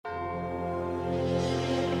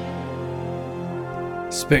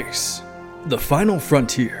Space, the final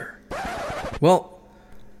frontier. Well,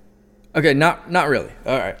 okay, not really.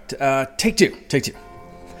 All right, take two.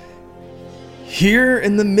 Here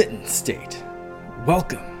in the Mitten State,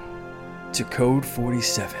 welcome to Code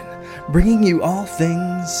 47, bringing you all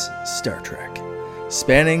things Star Trek,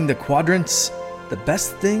 spanning the quadrants, the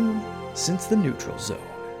best thing since the neutral zone.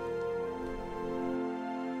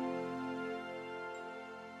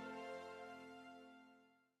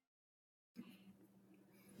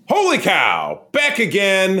 Holy cow! Back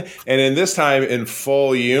again, and in this time in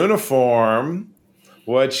full uniform.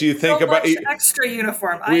 What you think so about much extra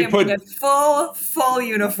uniform? I am in a full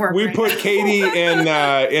uniform. We put Katie in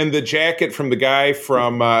the jacket from the guy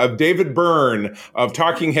from David Byrne of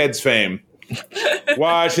Talking Heads fame.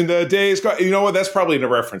 Watching the days go. You know what? That's probably a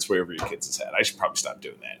reference wherever your kids' head. I should probably stop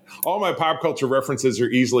doing that. All my pop culture references are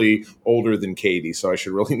easily older than Katie, so I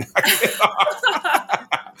should really knock it off.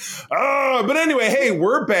 But anyway, hey,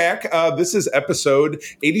 we're back. This is episode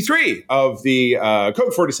 83 of the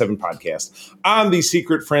Code 47 podcast on the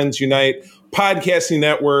Secret Friends Unite podcasting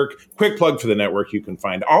network. Quick plug for the network. You can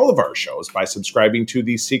find all of our shows by subscribing to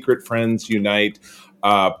the Secret Friends Unite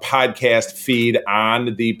podcast feed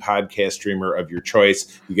on the podcast streamer of your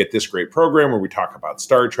choice. You get this great program where we talk about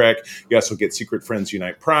Star Trek. You also get Secret Friends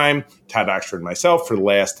Unite Prime. Todd Oxford and myself for the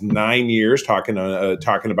last 9 years talking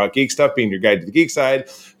about geek stuff, being your guide to the geek side,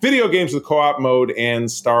 video games with co-op mode, and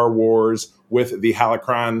Star Wars with the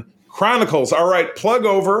Holocron Chronicles. All right, plug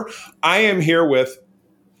over. I am here with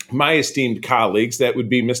my esteemed colleagues. That would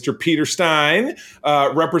be Mr. Peter Stein,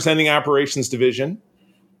 representing Operations Division.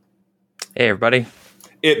 Hey, everybody.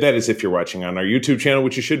 That is if you're watching on our YouTube channel,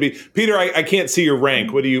 which you should be. Peter, I can't see your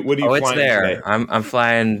rank. What are you flying it's there. Today? I'm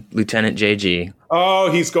flying Lieutenant JG.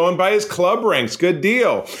 Oh, he's going by his club ranks. Good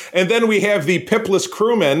deal. And then we have the Pipless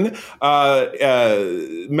Crewman,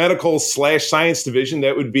 medical / science division.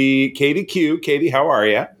 That would be Katie Q. Katie, how are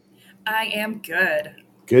you? I am good.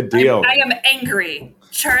 Good deal. I am angry.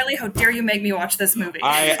 Charlie, how dare you make me watch this movie?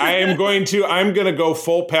 I'm going to go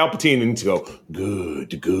full Palpatine and to go,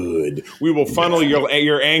 good. We will funnel your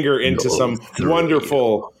anger into some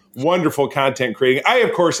wonderful content creating. I,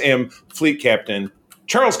 of course, am Fleet Captain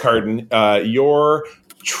Charles Carden, your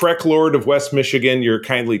Trek Lord of West Michigan, your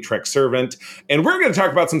kindly Trek servant. And we're going to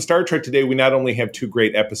talk about some Star Trek today. We not only have 2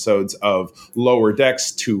 great episodes of Lower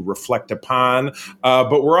Decks to reflect upon,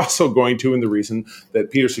 but we're also going to, and the reason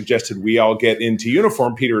that Peter suggested we all get into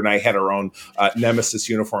uniform, Peter and I had our own Nemesis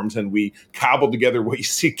uniforms, and we cobbled together what you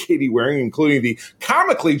see Katie wearing, including the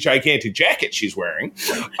comically gigantic jacket she's wearing.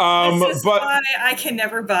 This is why I can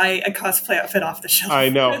never buy a cosplay outfit off the shelf. I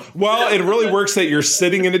know. Well, it really works that you're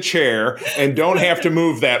sitting in a chair and don't have to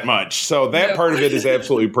move that much. So that part of it is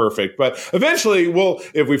absolutely perfect. But eventually,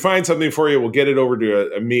 if we find something for you, we'll get it over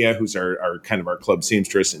to Mia, who's our club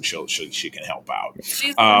seamstress, and she can help out.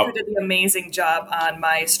 She's the one who did the amazing job on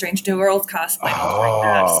my Strange New Worlds cosplay. Like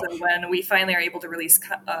that. So when we finally are able to release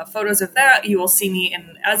photos of that, you will see me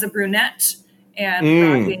as a brunette and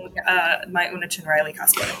rocking my Una Chin Riley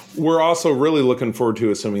cosplay. We're also really looking forward to,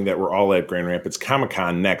 assuming that we're all at Grand Rapids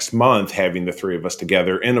Comic-Con next month, having the 3 of us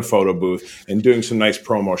together in a photo booth and doing some nice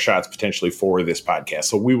promo shots potentially for this podcast.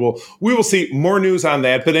 So we will see more news on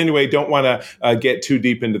that. But anyway, don't want to get too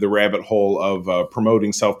deep into the rabbit hole of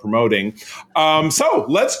self-promoting. So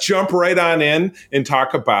let's jump right on in and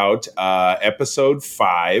talk about episode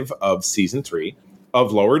 5 of season 3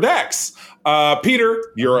 of Lower Decks. Peter,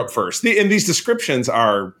 you're up first. And these descriptions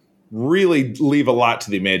are really leave a lot to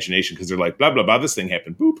the imagination because they're like, blah, blah, blah, this thing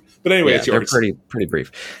happened, boop. But anyway, it's yours. They're pretty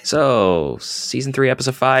brief. So, season 3,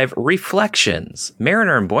 episode 5, Reflections.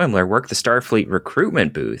 Mariner and Boimler work the Starfleet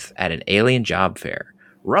recruitment booth at an alien job fair.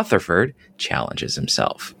 Rutherford challenges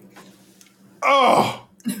himself. Oh,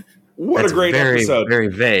 That's a great episode. Very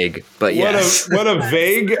vague, but yes. What a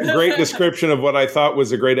vague, great description of what I thought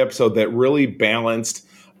was a great episode that really balanced,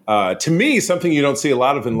 to me, something you don't see a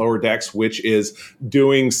lot of in Lower Decks, which is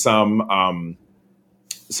doing some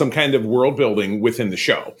kind of world building within the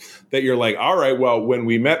show. That you're like, all right, well, when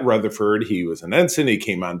we met Rutherford, he was an ensign, he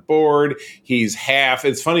came on board, he's half.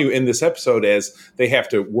 It's funny in this episode, as they have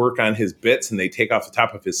to work on his bits and they take off the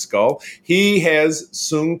top of his skull, he has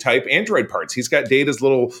Soong type android parts. He's got Data's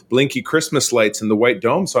little blinky Christmas lights in the white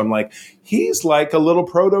dome. So I'm like, he's like a little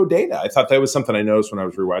proto Data. I thought that was something I noticed when I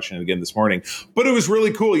was rewatching it again this morning. But it was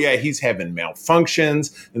really cool. Yeah, he's having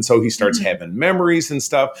malfunctions, and so he starts having memories and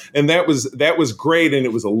stuff. And that was great. And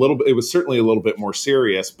it was certainly a little bit more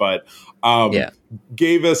serious, but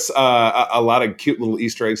gave us a lot of cute little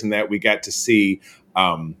Easter eggs in that we got to see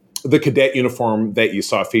the cadet uniform that you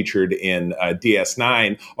saw featured in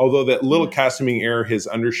DS9, although that little costuming error, his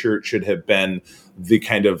undershirt should have been the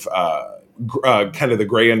kind of the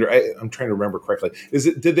gray under. I'm trying to remember correctly.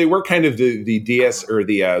 Did they wear kind of the DS or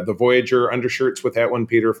the Voyager undershirts with that one,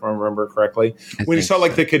 Peter? If I remember correctly, when you saw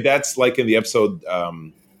like the cadets, like in the episode,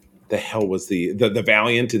 the hell was the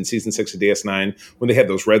Valiant in season 6 of DS9 when they had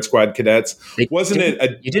those Red Squad cadets? You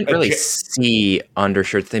didn't really see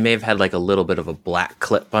undershirts. They may have had like a little bit of a black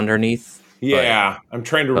clip underneath. Yeah, I'm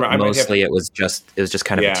trying to remember. Mostly it was just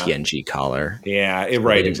kind of a TNG collar. Yeah, so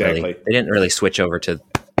right, exactly. They didn't really switch over to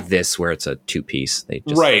this where it's a two-piece. They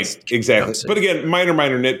just exactly. But again, minor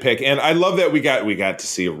nitpick. And I love that we got to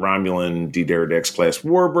see a Romulan D-Deridex class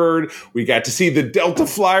warbird. We got to see the Delta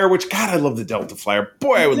Flyer, which, God, I love the Delta Flyer.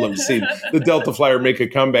 Boy, I would love to see the Delta Flyer make a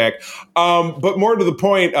comeback. But more to the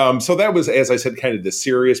point, so that was, as I said, kind of the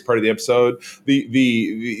serious part of the episode.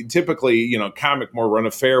 The typically, comic more run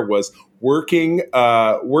affair was working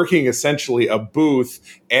essentially a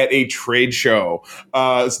booth at a trade show.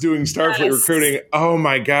 It's doing Starfleet recruiting. Oh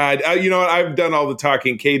my God. You know what? I've done all the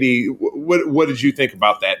talking. Katie, what did you think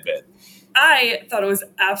about that bit? I thought it was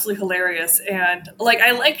absolutely hilarious. And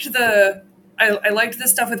I liked the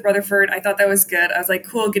stuff with Rutherford. I thought that was good. I was like,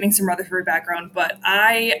 cool, getting some Rutherford background. But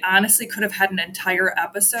I honestly could have had an entire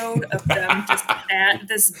episode of them just at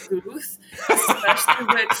this booth, especially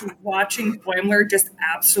with watching Boimler just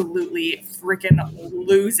absolutely freaking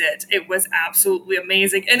lose it. It was absolutely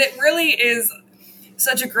amazing. And it really is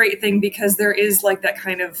such a great thing because there is like that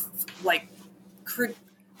kind of like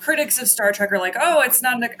critics of Star Trek are like, oh, it's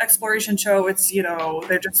not an exploration show. It's,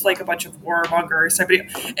 they're just like a bunch of warmongers.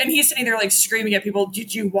 And he's sitting there like screaming at people,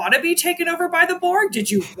 did you want to be taken over by the Borg? Did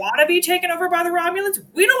you want to be taken over by the Romulans?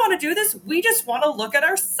 We don't want to do this. We just want to look at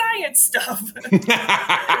our science stuff.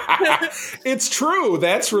 It's true.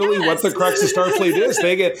 That's really what the crux of Starfleet is.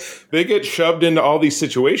 They get shoved into all these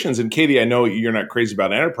situations. And Katie, I know you're not crazy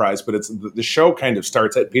about Enterprise, but it's the show kind of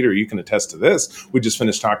starts at, Peter, you can attest to this. We just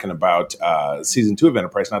finished talking about season 2 of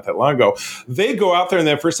Enterprise not that long ago. They go out there in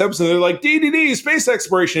that first episode, they're like, DDD, space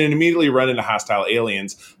exploration, and immediately run into more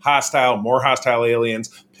hostile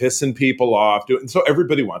aliens, pissing people off. So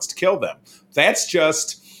everybody wants to kill them. That's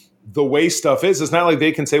just the way stuff is. It's not like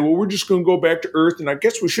they can say, well, we're just going to go back to Earth, and I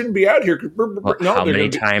guess we shouldn't be out here. How many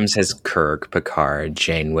times has Kirk, Picard,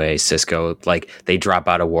 Janeway, Cisco, they drop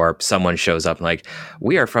out of warp, someone shows up and like,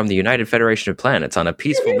 we are from the United Federation of Planets on a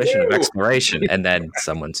peaceful mission of exploration, and then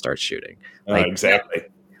someone starts shooting. Exactly.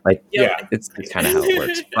 It's kind of how it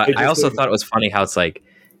works. But I also thought it was funny how it's like,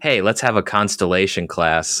 hey, let's have a Constellation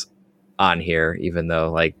class on here, even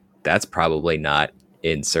though that's probably not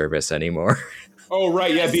in service anymore. Oh,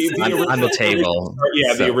 right. Yeah. On the table.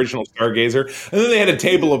 The original Stargazer. And then they had a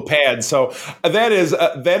table of pads. So that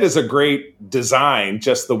is a great design.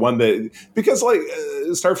 Just the one that, because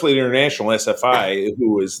Starfleet International, SFI,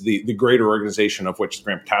 who is the greater organization of which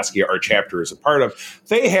Grant Petoskey, our chapter, is a part of,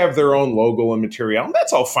 they have their own logo and material. And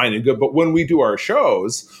that's all fine and good. But when we do our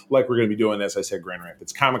shows, like we're going to be doing, as I said, Grand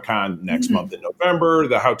Rapids Comic-Con next month in November,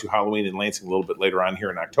 the How to Halloween in Lansing a little bit later on here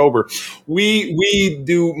in October, we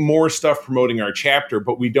do more stuff promoting our chapter,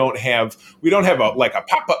 but we don't have a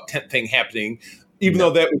pop-up tent thing happening, even though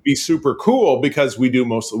that would be super cool because we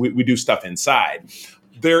do stuff inside.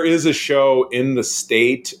 There is a show in the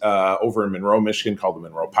state over in Monroe, Michigan called the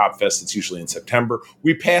Monroe Pop Fest. It's usually in September.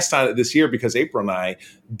 We passed on it this year because April and I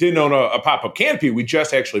didn't own a pop-up canopy. We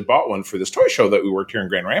just actually bought one for this toy show that we worked here in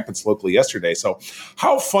Grand Rapids locally yesterday. So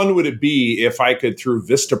how fun would it be if I could, through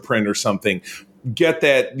Vistaprint or something, get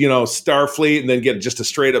that, Starfleet and then get just a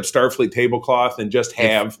straight up Starfleet tablecloth and just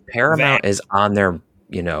have if Paramount is on their,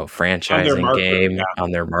 franchising game,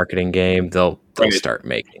 on their marketing game, they'll start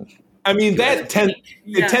making. I mean, it tends.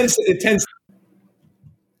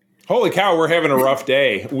 Holy cow, we're having a rough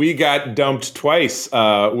day. We got dumped twice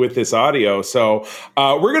with this audio. So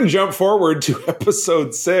we're going to jump forward to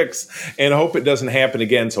episode 6 and hope it doesn't happen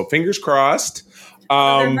again. So fingers crossed.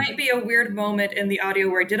 There might be a weird moment in the audio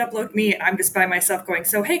where I did upload me and I'm just by myself going,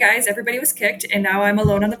 so hey guys, everybody was kicked and now I'm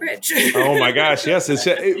alone on the bridge. Oh my gosh, yes.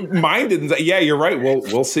 Mine didn't. Yeah, you're right.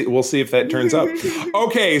 We'll see. We'll see if that turns up.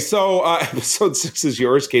 Okay, so episode 6 is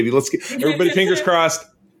yours, Katie. Let's get everybody fingers crossed.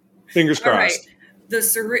 Fingers crossed. All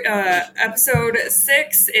right. Episode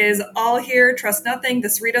 6 is All Here, Trust Nothing. The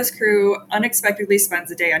Cerritos crew unexpectedly spends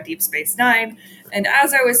a day on Deep Space Nine. And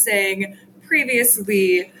as I was saying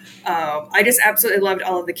previously, I just absolutely loved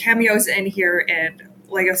all of the cameos in here. And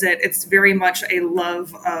like I said, it's very much a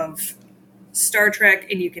love of Star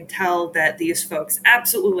Trek. And you can tell that these folks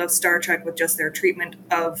absolutely love Star Trek with just their treatment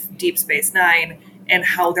of Deep Space Nine and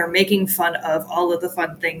how they're making fun of all of the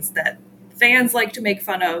fun things that fans like to make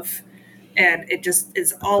fun of, and it just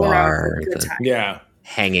is all around a good time. Yeah.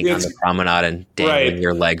 Hanging on the promenade and dangling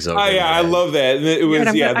your legs over. I love that. And it was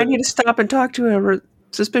I need to stop and talk to a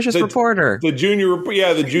suspicious reporter. The junior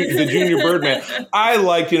Birdman. I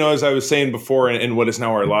liked, as I was saying before, and what is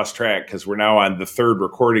now our lost track, because we're now on the third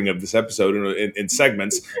recording of this episode in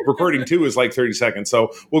segments. Recording 2 is like 30 seconds.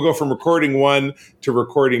 So we'll go from recording 1 to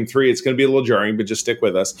recording 3. It's going to be a little jarring, but just stick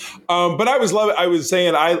with us. But I was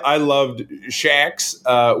saying I loved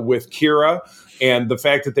Shax with Kira. And the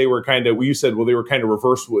fact that they were you said, well, they were kind of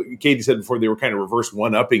reverse. Katie said before, they were kind of reverse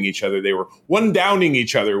one-upping each other. They were one-downing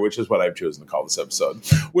each other, which is what I've chosen to call this episode,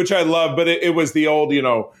 which I love. But it was the old,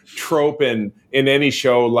 trope in any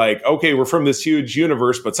show, like, okay, we're from this huge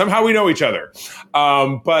universe, but somehow we know each other.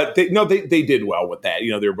 But they did well with that.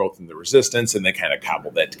 They were both in the Resistance, and they kind of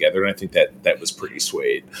cobbled that together. And I think that was pretty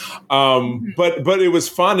sweet. But it was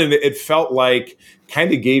fun, and it felt like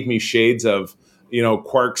kind of gave me shades of,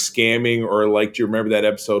 Quark scamming, or like, do you remember that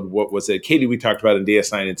episode? What was it? Katie, we talked about in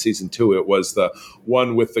DS9 in season 2. It was the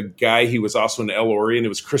one with the guy, he was also in El-Ori, and it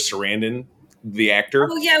was Chris Sarandon, the actor.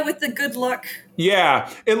 Oh yeah, with the good luck.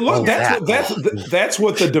 Yeah. It looked, that's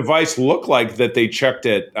what the device looked like that they checked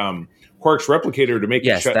at Quark's replicator to make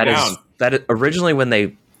it shut down. That originally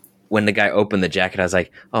when the guy opened the jacket, I was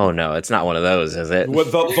like, oh no, it's not one of those, is it?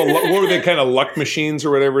 What were they, kind of luck machines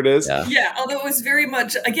or whatever it is? Yeah, although it was very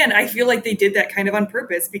much, again, I feel like they did that kind of on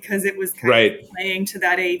purpose, because it was kind of playing to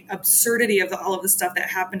that absurdity of all of the stuff that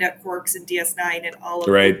happened at Quarks and DS9 and all of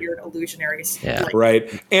the weird illusionaries. Yeah.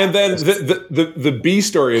 And then the B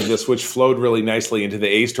story of this, which flowed really nicely into the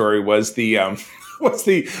A story, was the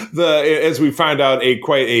as we found out,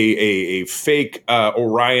 a fake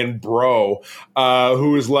Orion bro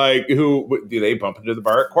who they bump into the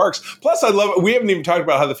bar at Quarks. Plus, I love it. We haven't even talked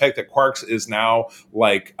about how the fact that Quarks is now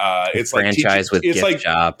like it's like franchise with gift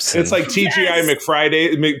shops. It's like TGI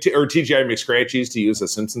McFriday or TGI McScratchies, to use a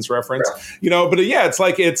Simpsons reference. But it's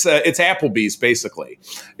like it's Applebee's basically.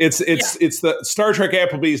 It's the Star Trek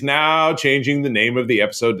Applebee's, now changing the name of the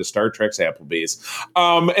episode to Star Trek's Applebee's.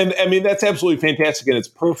 And I mean, that's absolutely fantastic. And it's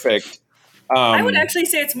perfect. I would actually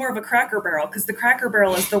say it's more of a Cracker Barrel, because the Cracker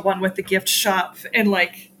Barrel is the one with the gift shop and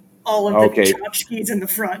like all of the tchotchkes in the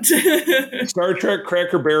front. Star Trek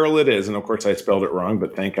Cracker Barrel it is. And of course I spelled it wrong,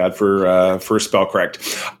 but thank God for spell correct.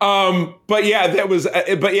 But yeah, that was,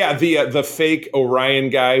 the fake Orion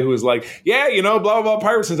guy who was like, blah, blah, blah,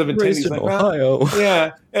 pirates since I've been raised in Ohio.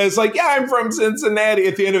 Yeah. And it's like, I'm from Cincinnati.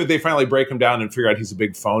 At the end of it, they finally break him down and figure out he's a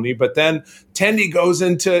big phony. But then Tendi goes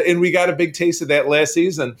into, and we got a big taste of that last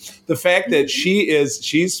season, the fact that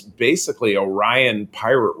she's basically Orion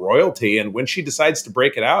pirate royalty. And when she decides to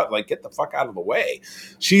break it out, like, get the fuck out of the way.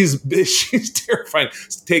 She's terrifying.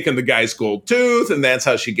 Taking the guy's gold tooth, and that's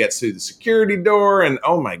how she gets through the security door. And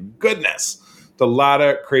oh my goodness, a lot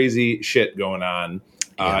of crazy shit going on.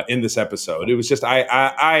 In this episode, it was just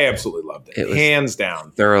I absolutely loved it. It was hands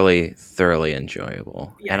down thoroughly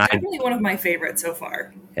enjoyable, and definitely one of my favorites so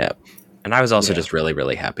far. Yeah, and I was also just really,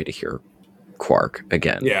 really happy to hear Quark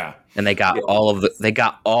again. Yeah, and they got all of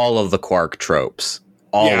the Quark tropes,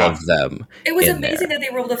 all of them. It was amazing that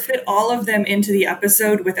they were able to fit all of them into the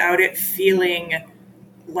episode without it feeling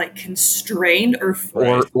like constrained or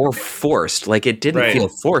forced. Like, it didn't feel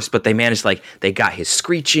forced, but they managed, like, they got his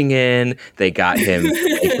screeching in, they got him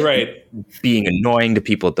being annoying to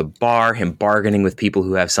people at the bar, him bargaining with people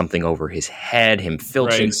who have something over his head, him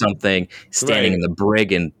filching something, standing in the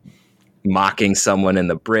brig and mocking someone in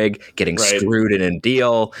the brig, getting screwed in a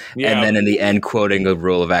deal, and then in the end quoting a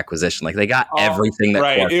rule of acquisition. Like, they got everything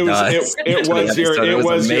that Quark does.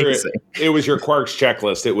 It was your Quark's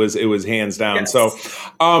checklist. It was hands down. Yes. So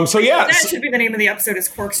that should be the name of the episode, is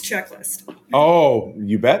Quark's checklist. Oh,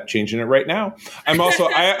 you bet. Changing it right now. I'm also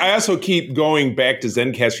I also keep going back to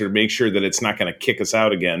Zencastr to make sure that it's not going to kick us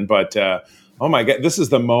out again. But oh my God, this is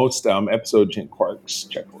the most episode Quark's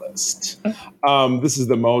checklist. This is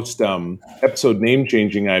the most episode name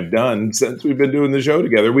changing I've done since we've been doing the show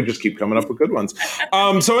together. We just keep coming up with good ones.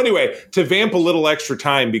 So anyway, to vamp a little extra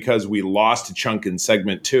time because we lost a chunk in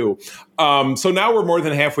segment 2. So now we're more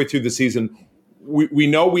than halfway through the season. We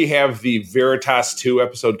know we have the Veritas 2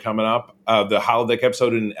 episode coming up, the holodeck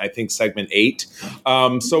episode in, I think, segment 8.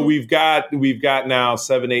 So we've got now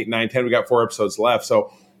 7, 8, 9, 10. We got 4 episodes left.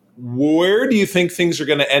 So where do you think things are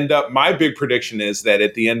going to end up? My big prediction is that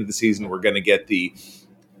at the end of the season, we're going to get the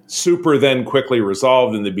super then quickly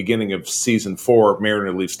resolved in the beginning of season 4,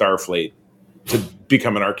 Mariner leaves Starfleet to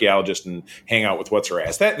become an archaeologist and hang out with what's her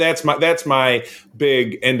ass. That's my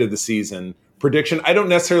big end of the season prediction. I don't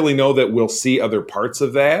necessarily know that we'll see other parts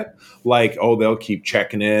of that, like, oh, they'll keep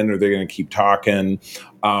checking in or they're going to keep talking.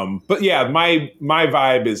 But yeah, my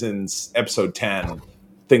vibe is in episode 10,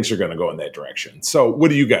 things are going to go in that direction. So what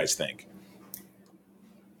do you guys think?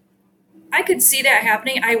 I could see that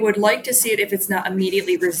happening. I would like to see it if it's not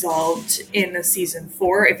immediately resolved in the season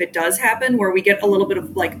 4. If it does happen, where we get a little bit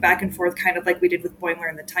of like back and forth, kind of like we did with Boimler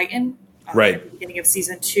and the Titan, right at the beginning of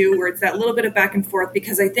season 2, where it's that little bit of back and forth.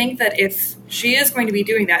 Because I think that if she is going to be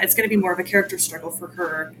doing that, it's going to be more of a character struggle for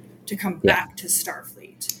her to come back to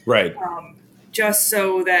Starfleet, right? Just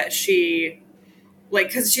so that she, like,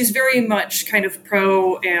 because she's very much kind of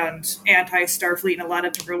pro and anti Starfleet in a lot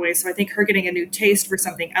of different ways. So I think her getting a new taste for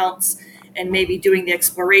something else, and maybe doing the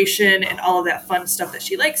exploration and all of that fun stuff that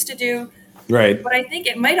she likes to do. Right. But I think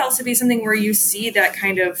it might also be something where you see that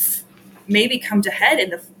kind of maybe come to head in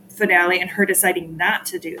the finale and her deciding not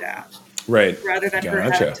to do that. Right. Rather than her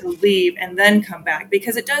having to leave and then come back.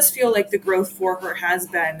 Because it does feel like the growth for her has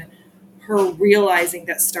been her realizing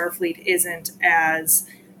that Starfleet isn't as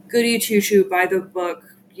goody two-shoe by the book,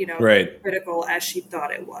 critical as she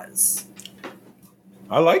thought it was.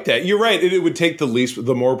 I like that. You're right. It would take the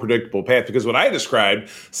more predictable path, because what I described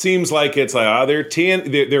seems like it's like,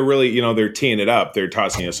 they're really, they're teeing it up. They're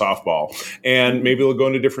tossing a softball, and maybe they'll go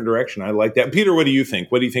in a different direction. I like that. Peter, what do you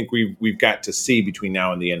think? What do you think we've got to see between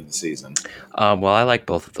now and the end of the season? Well, I like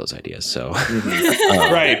both of those ideas. So,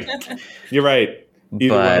 right. You're right.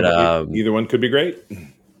 Either one could be great.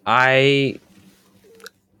 I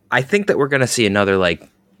think that we're going to see another like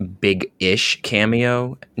big-ish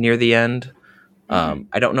cameo near the end.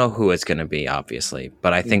 I don't know who it's going to be, obviously,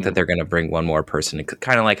 but I think that they're going to bring one more person,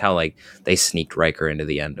 kind of like how like they sneaked Riker into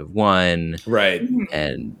the end of 1, right?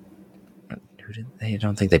 And I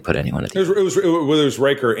don't think they put anyone at the end. It was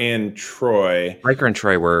Riker and Troy. Riker and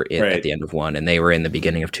Troy were at the end of 1, and they were in the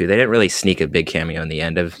beginning of 2. They didn't really sneak a big cameo in the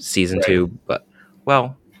end of season 2, but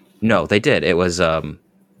no, they did. It was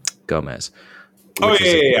Gomez. Oh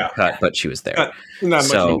yeah. Cut, but she was there. Not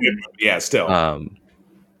so much. Yeah, still.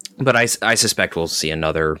 But I suspect we'll see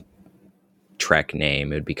another Trek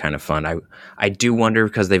name. It'd be kind of fun. I do wonder,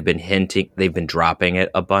 because they've been dropping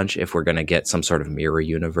it a bunch, if we're going to get some sort of mirror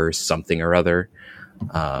universe, something or other.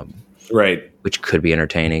 Right. Which could be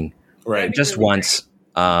entertaining. Right. Just once.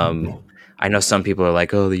 I know some people are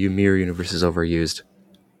like, oh, the mirror universe is overused.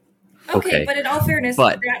 Okay, but in all fairness,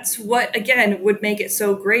 that's what, again, would make it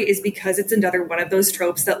so great, is because it's another one of those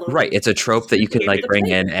tropes that... Right, it's a trope that you could like bring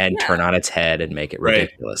in and turn on its head and make it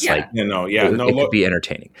ridiculous. Yeah. It could be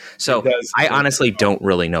entertaining. So I honestly don't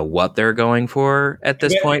really know what they're going for at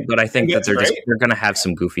this point, but I think that they're going to have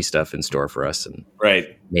some goofy stuff in store for us, and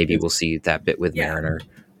maybe we'll see that bit with Mariner.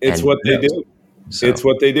 It's what they do. So. It's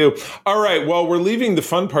what they do. all right. Well, we're leaving the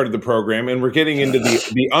fun part of the program, and we're getting into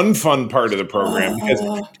the unfun part of the program, because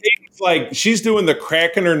Katie's like, she's doing the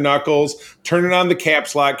cracking her knuckles, turning on the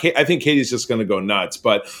caps lock. I think Katie's just going to go nuts.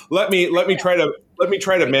 But let me try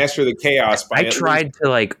to master the chaos. I tried to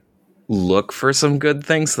like look for some good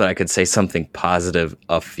things so that I could say something positive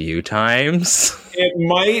a few times. It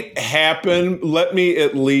might happen. Let me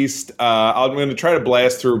at least, I'm going to try to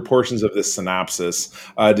blast through portions of this synopsis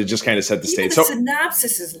to just kind of set the stage. The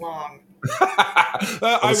synopsis is long.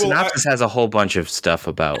 The synopsis has a whole bunch of stuff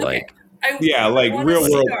about real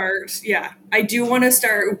world. I do want to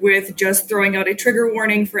start with just throwing out a trigger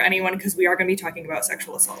warning for anyone, because we are going to be talking about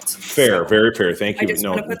sexual assault. Fair, very fair. Thank you. I just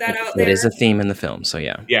want to put that out there. It is a theme in the film, so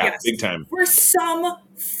yeah. Yeah, yes, big time. For some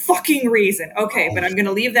fucking reason. Okay, but I'm going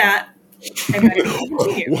to leave that.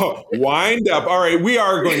 Wind up. All right, we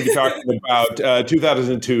are going to be talking about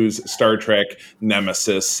 2002's Star Trek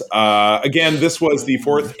Nemesis. Again, this was the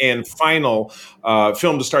fourth and final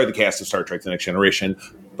film to star the cast of Star Trek: The Next Generation.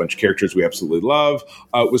 A bunch of characters we absolutely love.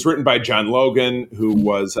 It was written by John Logan, who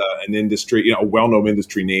was a well-known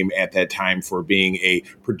industry name at that time for being a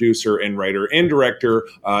producer and writer and director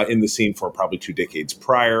in the scene for probably 2 decades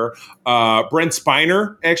prior. Brent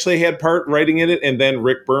Spiner actually had part writing in it, and then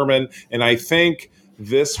Rick Berman. And I think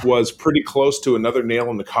this was pretty close to another nail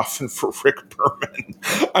in the coffin for Rick Berman.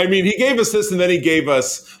 I mean, he gave us this, and then he gave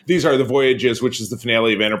us These Are the Voyages, which is the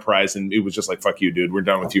finale of Enterprise, and it was just like, fuck you, dude, we're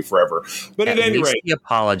done with you forever. But at any rate, he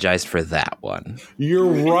apologized for that one. You're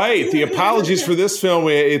right. The apologies for this film,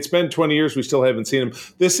 it's been 20 years, we still haven't seen him.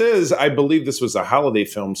 I believe this was a holiday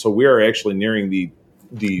film, so we are actually nearing the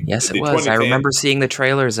Yes, it the was. I 20th remember seeing the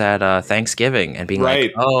trailers at Thanksgiving and being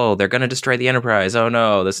Right. like, "Oh, they're going to destroy the Enterprise. Oh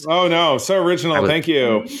no, this." Oh no, so original. Thank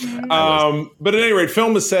you. But at any rate,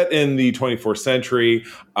 film is set in the 24th century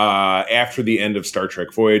after the end of Star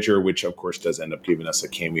Trek Voyager, which of course does end up giving us a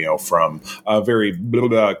cameo from Kate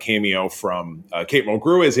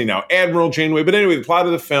Mulgrew as a now Admiral Janeway. But anyway, the plot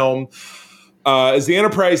of the film is the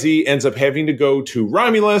Enterprise E ends up having to go to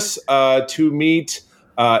Romulus to meet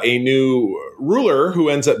a new ruler who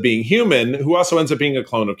ends up being human, who also ends up being a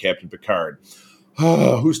clone of Captain Picard.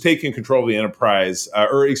 Who's taking control of the Enterprise, the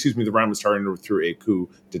Romulan Star through a coup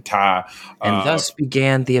d'etat. And thus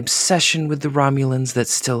began the obsession with the Romulans that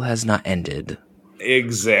still has not ended.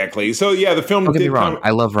 Exactly. So, yeah, the film Don't get me wrong.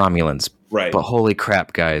 I love Romulans. Right. But holy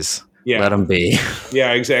crap, guys. Yeah. Let them be.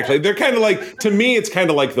 Yeah, exactly. They're kind of like, to me, it's kind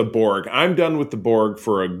of like the Borg. I'm done with the Borg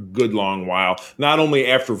for a good long while, not only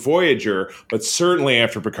after Voyager, but certainly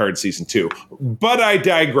after Picard season 2. But I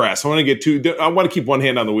digress. I want to keep one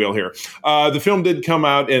hand on the wheel here. The film did come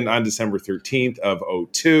out on December 13th of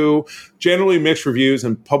 2002. Generally mixed reviews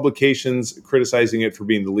and publications criticizing it for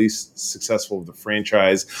being the least successful of the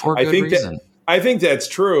franchise. For good reason. I think that's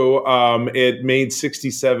true. It made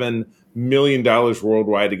 $67 million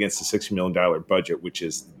worldwide against a $60 million budget, which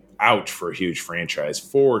is ouch for a huge franchise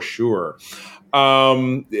for sure.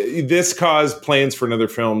 This caused plans for another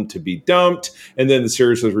film to be dumped, and then the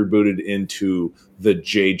series was rebooted into the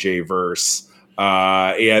JJ verse.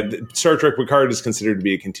 And Star Trek Picard is considered to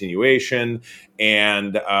be a continuation,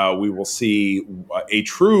 and we will see a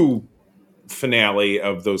true finale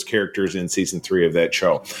of those characters in season 3 of that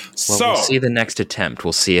show. We'll see the next attempt.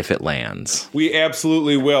 We'll see if it lands. We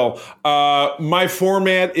absolutely will. My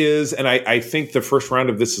format is, and I think the first round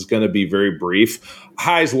of this is going to be very brief,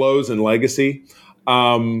 highs, lows, and legacy.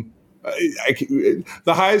 The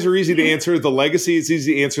highs are easy to answer. The legacy is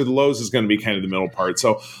easy to answer. The lows is going to be kind of the middle part.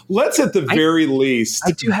 So let's, at the very least,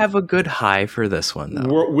 I do have a good high for this one,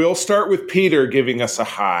 though. We'll start with Peter giving us a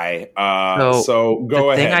high. So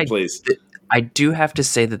go ahead, please. I do have to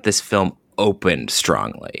say that this film opened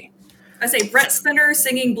strongly. I say Brett Spinner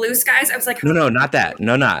singing Blue Skies. I was like, no, not that.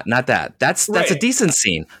 No, not that. That's a decent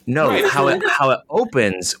scene. No, Right. how it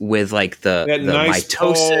opens with like the nice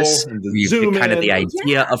mitosis, pull, the you zoom get kind of in. the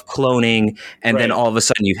idea of cloning, and then Right. all of a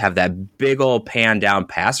sudden you have that big old pan down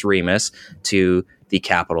past Remus to the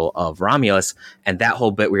capital of Romulus, and that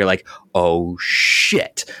whole bit where you're like, oh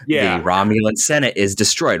shit, Yeah. the Romulan Senate is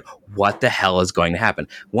destroyed. What the hell is going to happen?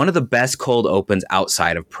 One of the best cold opens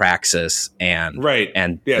outside of Praxis and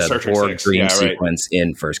Star Trek Borg 6. dream Yeah, right. sequence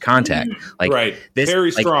in First Contact. Like Right. this,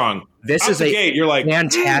 Very like, strong. This Out is the a gate, you're like,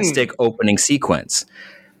 fantastic opening sequence.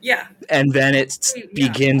 yeah. And then it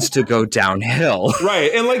begins to go downhill.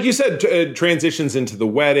 Right, and like you said, transitions into the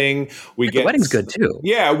wedding. The wedding's good too.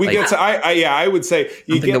 Yeah, we get. I would say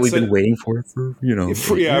you Something get that we've been waiting for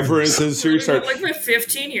for instance, series start. Like for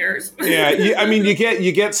 15 years. I mean, you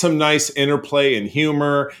get some nice interplay and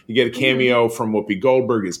humor. You get a cameo from Whoopi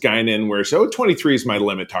Goldberg as Guinan, where 23 is my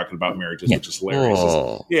limit talking about marriages, which is hilarious.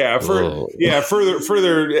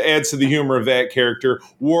 Further adds to the humor of that character.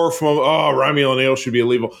 Worf from Romulan ale should be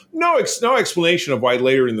illegal. No explanation of why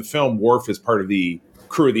later in the film Worf is part of the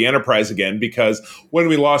crew of the Enterprise again, because when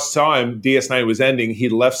we last saw him, DS9 was ending. He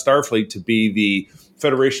left Starfleet to be the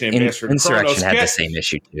Federation ambassador. Insurrection had the same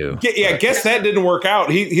issue too. Guess that didn't work out.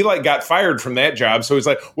 He got fired from that job, so he's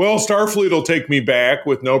like, well, Starfleet will take me back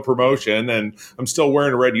with no promotion, and I'm still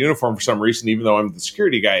wearing a red uniform for some reason, even though I'm the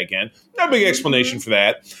security guy again. No big explanation for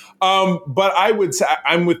that. But I would say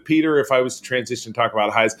I'm with Peter if I was to transition to talk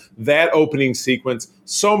about highs. That opening sequence,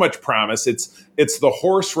 so much promise. It's the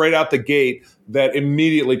horse right out the gate that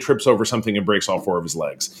immediately trips over something and breaks all 4 of his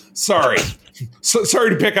legs. Sorry.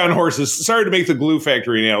 Sorry to pick on horses. Sorry to make the glue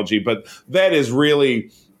factory analogy, but that is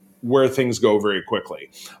really where things go very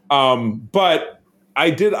quickly. But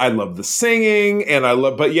I love the singing, and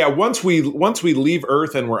once we leave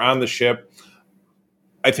Earth and we're on the ship,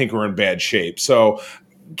 I think we're in bad shape. So,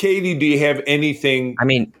 Katie, do you have anything? I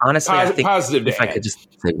mean, honestly, I think positive if I could just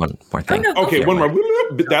say one more thing. Okay, one more.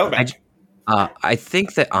 Dial it back. I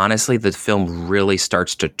think that honestly, the film really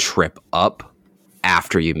starts to trip up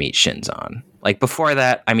after you meet Shinzon. Like before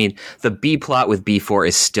that, I mean, the B plot with B4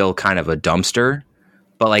 is still kind of a dumpster,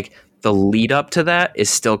 but like the lead up to that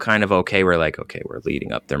is still kind of okay. We're like, okay, we're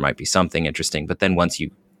leading up. There might be something interesting, but then once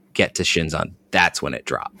you get to Shinzon, that's when it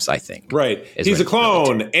drops, I think. Right. He's a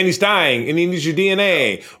clone, and he's dying, and he needs your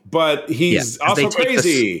DNA, but he's also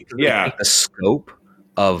crazy. The scope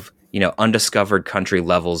of, undiscovered country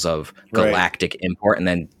levels of galactic import, and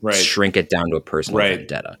then shrink it down to a personal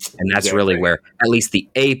vendetta. And that's really where at least the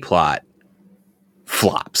A plot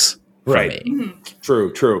flops. Right. me.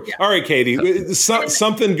 True. Yeah. All right, Katie.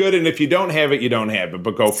 Something good, and if you don't have it, you don't have it.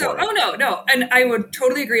 But go for it. Oh no, and I would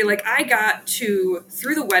totally agree. Like I got through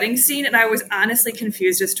the wedding scene, and I was honestly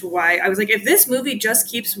confused as to why. I was like, if this movie just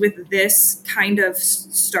keeps with this kind of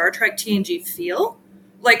Star Trek TNG feel,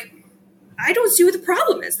 like I don't see what the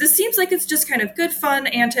problem is. This seems like it's just kind of good fun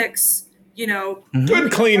antics.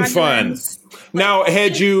 Good, clean fun. Now,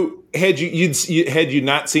 had you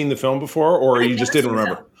not seen the film before, or you just didn't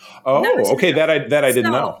remember? Oh, okay. That I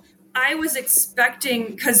didn't know. I was expecting,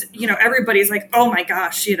 because everybody's like, oh my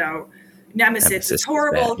gosh, Nemesis is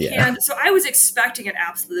horrible. Bad, yeah. So I was expecting an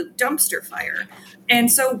absolute dumpster fire,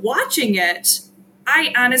 and so watching it,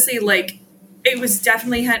 I honestly it was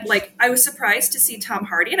definitely I was surprised to see Tom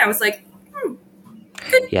Hardy, and I was like,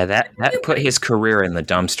 Yeah, that put his career in the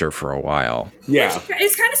dumpster for a while. Yeah.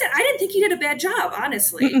 It's kind of sad. I didn't think he did a bad job,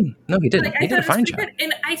 honestly. No, he didn't. He did a fine job. Good.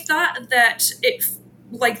 And I thought that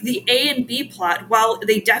the A and B plot, while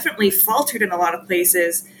they definitely faltered in a lot of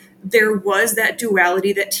places, there was that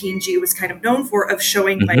duality that TNG was kind of known for, of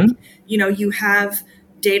showing you have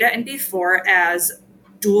Data and B4 as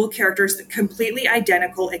dual characters that completely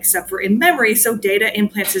identical except for in memory. So Data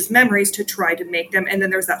implants his memories to try to make them. And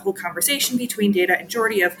then there's that whole conversation between Data and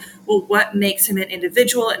Geordi of, well, what makes him an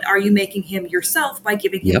individual? And are you making him yourself by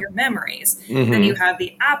giving him your memories? Mm-hmm. Then you have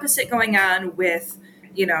the opposite going on with,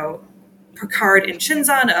 Picard and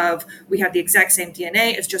Shinzon of, we have the exact same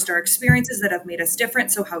DNA. It's just our experiences that have made us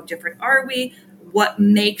different. So how different are we? What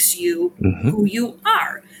makes you who you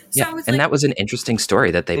are? So I was and that was an interesting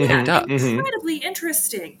story that they picked up. Incredibly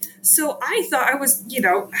interesting. So I thought, I was,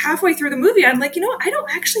 halfway through the movie, I'm like, I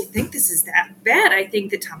don't actually think this is that bad. I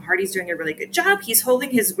think that Tom Hardy's doing a really good job. He's holding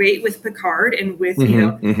his weight with Picard and with,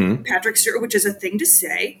 Patrick Stewart, which is a thing to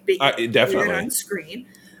say. Definitely. On screen.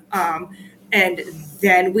 And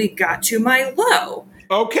then we got to my low.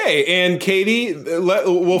 Okay, and Katie,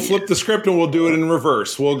 we'll flip the script and we'll do it in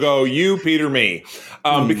reverse. We'll go you, Peter, me.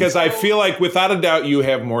 Because I feel like, without a doubt, you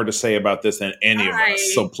have more to say about this than any of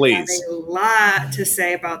us. So please. I have a lot to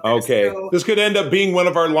say about this. Okay. So, this could end up being one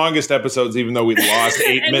of our longest episodes, even though we lost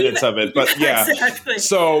 8 minutes of it. But yeah. Exactly.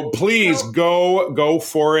 So please go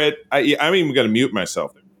for it. I'm even going to mute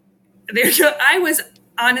myself. I was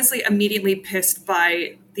honestly immediately pissed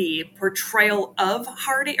by the portrayal of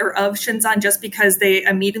Hardy or of Shinzon, just because they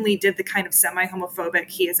immediately did the kind of semi-homophobic,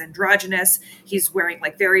 he is androgynous, he's wearing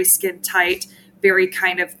very skin tight, very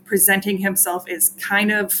kind of presenting himself as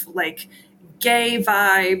kind of gay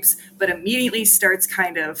vibes, but immediately starts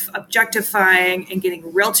kind of objectifying and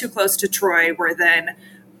getting real too close to Troy, where then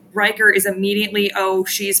Riker is immediately, oh,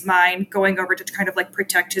 she's mine, going over to kind of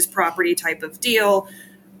protect his property type of deal.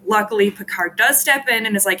 Luckily, Picard does step in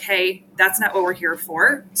and is like, hey, that's not what we're here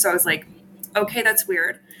for. So I was like, okay, that's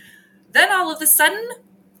weird. Then all of a sudden,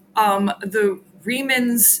 the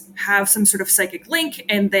Remans have some sort of psychic link,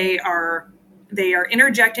 and they are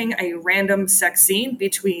interjecting a random sex scene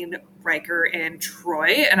between Riker and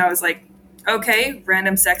Troy. And I was like, okay,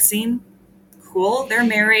 random sex scene. Cool. They're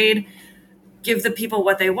married. Give the people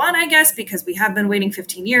what they want, I guess, because we have been waiting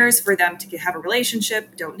 15 years for them to have a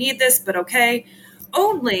relationship. Don't need this, but okay.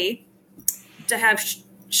 Only to have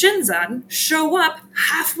Shinzon show up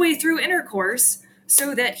halfway through intercourse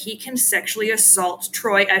so that he can sexually assault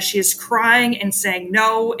Troy as she is crying and saying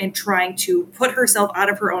no and trying to put herself out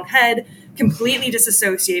of her own head, completely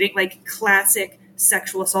disassociating, classic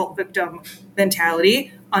sexual assault victim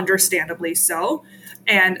mentality, understandably so.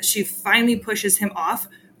 And she finally pushes him off.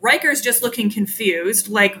 Riker's just looking confused,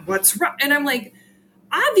 what's wrong? And I'm like,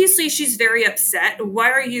 obviously she's very upset.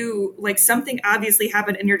 Why are you, something obviously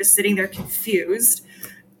happened and you're just sitting there confused.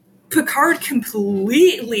 Picard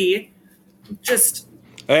completely just...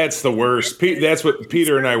 That's the worst. That's what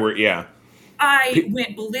Peter and I were, yeah. I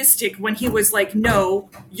went ballistic when he was like, no,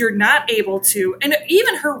 you're not able to. And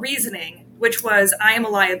even her reasoning, which was, I am a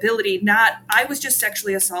liability, not, I was just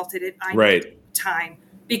sexually assaulted and I need time,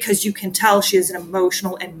 because you can tell she is an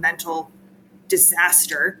emotional and mental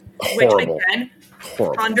disaster. Horrible. Which, again,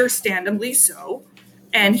 understandably so.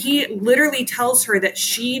 And he literally tells her that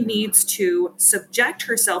she needs to subject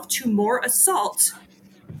herself to more assault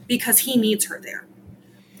because he needs her there.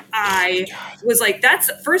 I was like,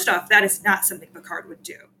 first off, that is not something Picard would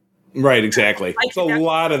do. Right, exactly. There's a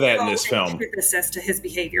lot of that in this film. As to his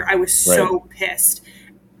behavior, I was so pissed.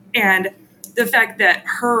 And the fact that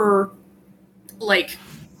her,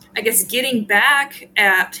 I guess, getting back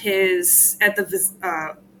at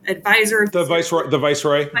the advisor, the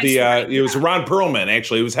viceroy. It was Ron Perlman,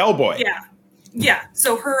 actually. It was Hellboy. Yeah.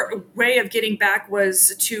 So her way of getting back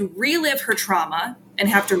was to relive her trauma and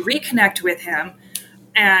have to reconnect with him,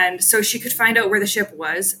 and so she could find out where the ship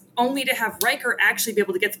was, only to have Riker actually be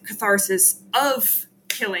able to get the catharsis of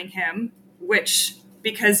killing him, which,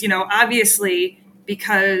 because, obviously,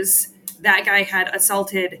 because that guy had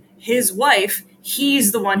assaulted his wife,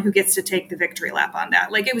 he's the one who gets to take the victory lap on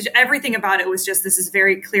that. Like, it was, everything about it was just, this is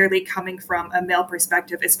very clearly coming from a male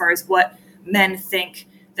perspective as far as what men think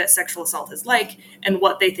that sexual assault is like and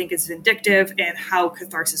what they think is vindictive and how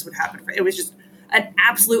catharsis would happen. It was just an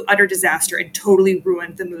absolute utter disaster and totally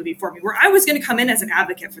ruined the movie for me, where I was going to come in as an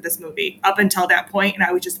advocate for this movie up until that point, and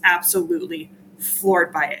I was just absolutely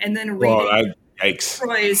floored by it. And then reading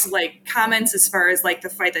Troy's comments as far as the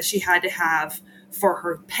fight that she had to have for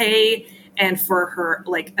her pay and for her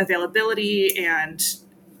availability and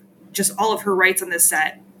just all of her rights on this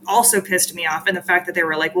set also pissed me off. And the fact that they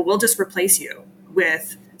were like, well, we'll just replace you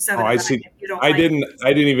with Seven. I see. I didn't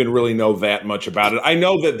even really know that much about it. I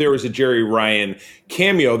know that there was a Jerry Ryan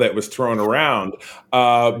cameo that was thrown around,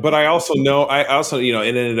 but I also know, it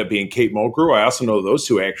ended up being Kate Mulgrew. I also know those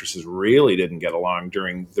two actresses really didn't get along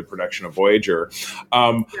during the production of Voyager.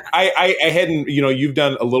 I hadn't, you've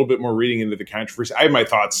done a little bit more reading into the controversy. I have my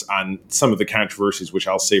thoughts on some of the controversies, which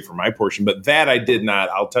I'll save for my portion, but that I did not.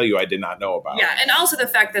 I'll tell you, I did not know about. Yeah, and also the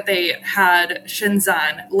fact that they had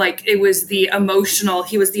Shinzan, it was he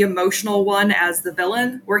was the emotional one as the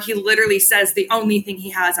villain, where he literally says the only thing he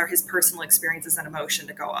has are his personal experiences and emotion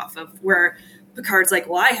to go off of, where Picard's like,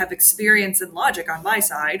 well, I have experience and logic on my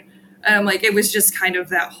side. And it was just kind of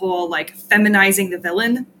that whole feminizing the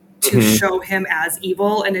villain to show him as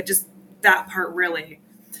evil. And it just, that part really,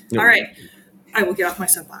 all right, I will get off my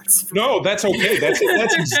soapbox. No, that's okay.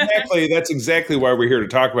 That's exactly why we're here to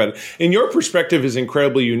talk about it. And your perspective is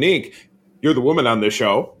incredibly unique. You're the woman on this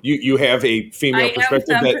show. You have a female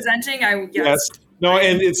perspective. I'm presenting. Yes. No,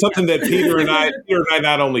 and it's something that Peter and I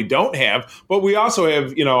not only don't have, but we also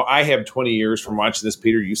have, I have 20 years from watching this.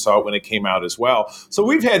 Peter, you saw it when it came out as well. So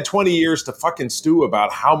we've had 20 years to fucking stew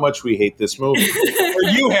about how much we hate this movie. Or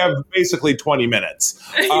you have basically 20 minutes.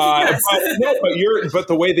 Yes. But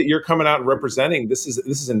the way that you're coming out and representing this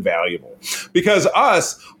is invaluable, because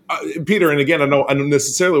us, Peter, and again, I don't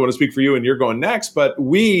necessarily want to speak for you and you're going next, but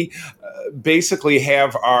we basically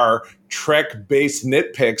have our Trek-based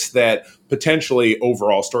nitpicks that potentially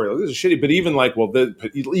overall story, this is shitty, but even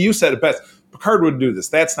you said it best, Picard wouldn't do this.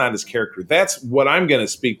 That's not his character. That's what I'm going to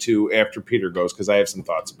speak to after Peter goes, because I have some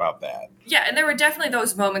thoughts about that. Yeah, and there were definitely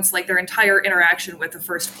those moments, their entire interaction with the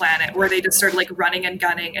First Planet, where they just started running and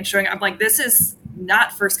gunning and showing, I'm like, this is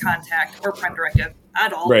not First Contact or Prime Directive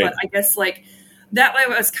at all, right. But I guess that way I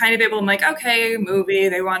was kind of able, I'm like, okay, movie,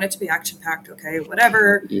 they want it to be action-packed, okay,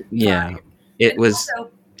 whatever. Yeah, fine. It was,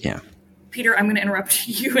 also, yeah. Peter, I'm going to interrupt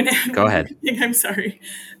you and add Go ahead. Thing. I'm sorry.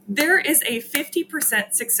 There is a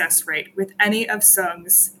 50% success rate with any of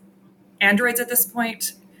Sung's androids at this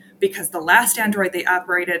point, because the last android they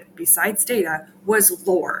operated besides Data was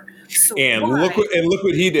Lore. So look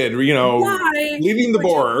what he did, leaving the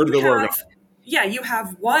board. Yeah, you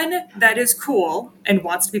have one that is cool and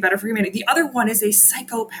wants to be better for humanity. The other one is a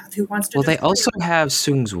psychopath who wants to. Well, they also have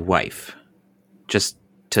Sung's wife. Just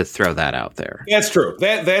to throw that out there. That's true.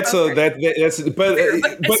 But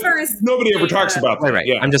nobody ever talks about that. Right.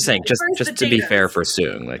 Yeah. I'm just saying, just to be fair for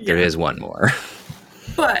Sung, there is one more.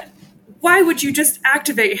 But why would you just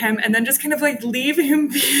activate him and then just kind of leave him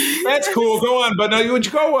be? That's cool. Go on. But now would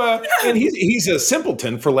you go? And he's a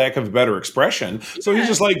simpleton, for lack of a better expression. So he's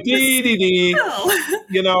just dee. He's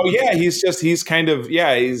kind of.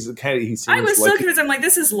 He seems. I was so confused. I'm like,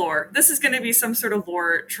 this is lore. This is going to be some sort of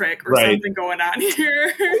lore trick or something going on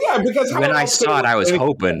here. Yeah, because when I saw it, I was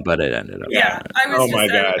hoping, but it ended up. Yeah, I was. Oh my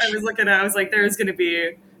gosh! I was looking at. I was like, there's going to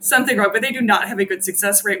be something wrong, but they do not have a good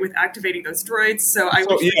success rate with activating those droids. So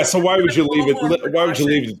why would you leave it? Why would you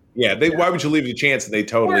leave it? Yeah, why would you leave the chance? And they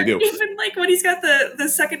totally do. Even when he's got the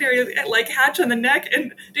secondary hatch on the neck,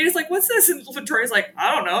 and Data's like, "What's this?" And Troy's like,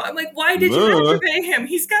 "I don't know." I'm like, "Why did you activate him?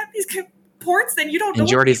 He's got these ports, then you don't know."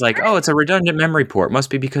 And Geordi's like, "Oh, it's a redundant memory port. Must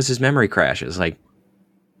be because his memory crashes."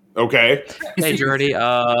 Okay. Hey, Geordi,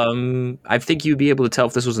 I think you'd be able to tell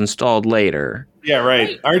if this was installed later. Yeah,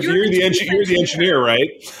 right. You're the engineer, right?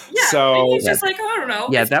 Yeah. So he's just I don't know.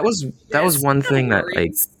 Yeah, that was one thing that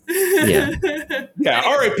yeah. Yeah.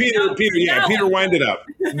 All right, Peter. Yeah, Peter, wind it up.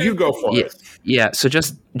 You go for it. Yeah. So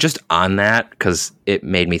just on that, because it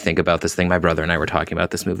made me think about this thing. My brother and I were talking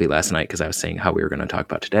about this movie last night because I was saying how we were going to talk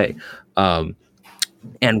about today.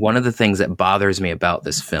 And one of the things that bothers me about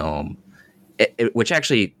this film, which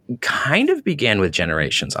actually kind of began with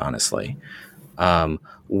Generations, honestly,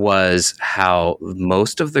 was how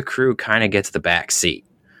most of the crew kind of gets the back seat.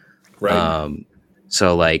 Right.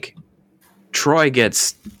 So Troy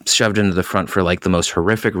gets shoved into the front for like the most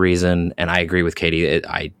horrific reason, and I agree with Katie.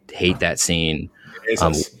 I hate that scene.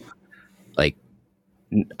 Like,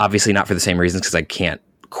 obviously not for the same reasons, because I can't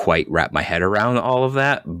quite wrap my head around all of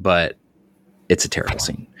that, but it's a terrible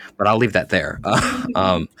scene. But I'll leave that there.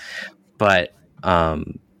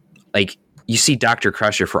 Like, you see Dr.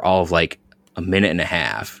 Crusher for all of like a minute and a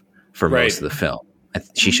half for most of the film.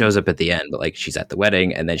 She shows up at the end, but like she's at the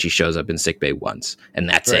wedding, and then she shows up in sickbay once, and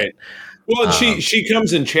that's it. Well, and she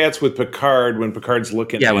comes and chats with Picard when Picard's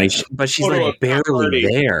looking. Yeah, but she's like barely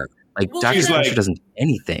there. Like Dr. Crusher doesn't do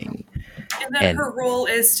anything. And then her role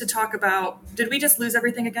is to talk about. Did we just lose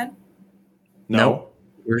everything again? No.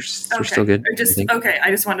 We're still good. I just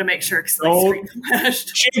wanted to make sure because my screen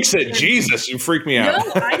flashed. Jinx it, Jesus! You freaked me out.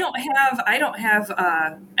 No, I don't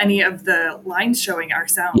have any of the lines showing our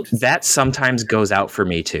sound. That sometimes goes out for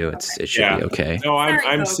me too. It should be okay. No,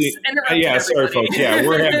 I'm seeing. Sorry, folks. Yeah,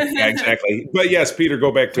 we're having exactly. But yes, Peter,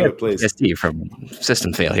 go back to it, please. SD from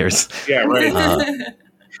system failures. Yeah,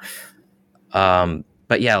 right.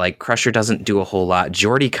 But yeah, like Crusher doesn't do a whole lot.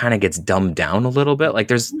 Geordi kind of gets dumbed down a little bit. Like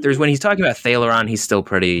there's when he's talking about Thalaron, he's still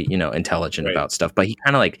pretty, intelligent about stuff, but he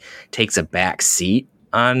kind of like takes a back seat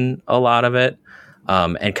on a lot of it.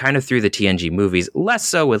 And kind of through the TNG movies, less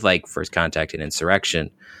so with like First Contact and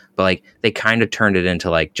Insurrection, but like they kind of turned it into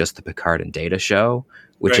like just the Picard and Data show,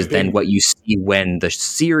 which is then what you see when the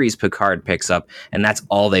series Picard picks up, and that's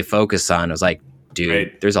all they focus on. It was like,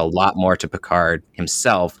 dude, there's a lot more to Picard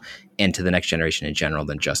himself and to the Next Generation in general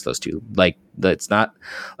than just those two. Like, let's not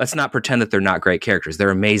pretend that they're not great characters. They're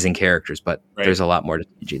amazing characters, but there's a lot more to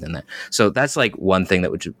TNG than that. So that's like one thing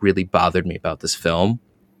that really bothered me about this film,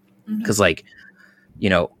 because like,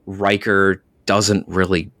 Riker doesn't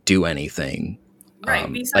really do anything.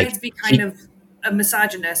 Besides be kind of a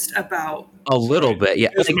misogynist about a little bit, yeah.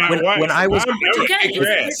 Like when I was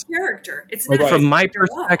it's his character. It's like from my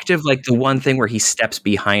perspective, like the one thing where he steps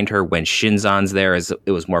behind her when Shinzon's there it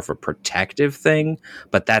was more of a protective thing,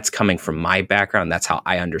 but that's coming from my background. That's how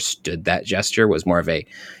I understood that gesture, was more of a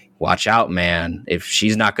watch out, man. If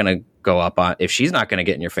she's not going to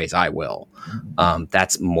get in your face, I will.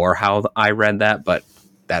 That's more how I read that, but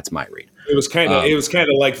that's my read. It was kind of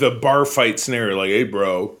like the bar fight scenario, like, hey,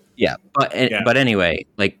 bro. Yeah, but anyway,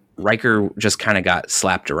 like Riker just kind of got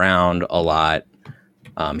slapped around a lot.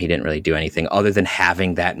 He didn't really do anything other than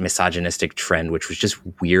having that misogynistic trend, which was just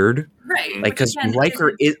weird. Right. Like, because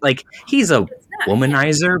Riker is like, he's a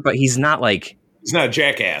womanizer, but he's not like, he's not a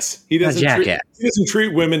jackass. He doesn't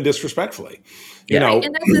treat women disrespectfully. You know,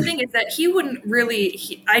 and that's the thing, is that he wouldn't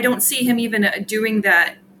really. I don't see him even doing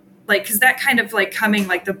that. Like, because that kind of like coming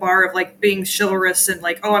like the bar of like being chivalrous and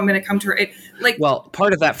like, oh, I'm going to come to her. Well,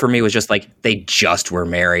 part of that for me was just like they just were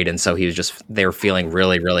married, and so they were feeling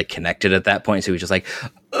really, really connected at that point. So he was just like,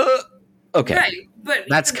 okay, right. But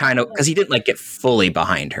that's kind of because he didn't like get fully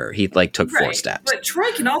behind her. He like took 4 steps. But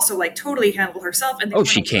Troy can also like totally handle herself, and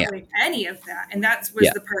she can't do any of that, and that was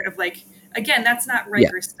the part of like, again, that's not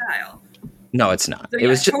Riker's style. No, it's not. So, it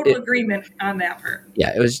was just total agreement on that part.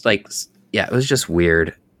 Yeah, it was like, it was just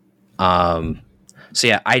weird. So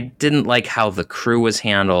yeah, I didn't like how the crew was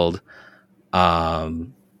handled.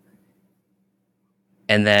 And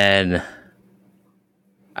then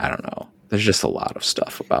I don't know. There's just a lot of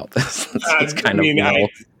stuff about this. It's kind of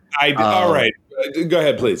all right. Go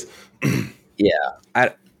ahead, please.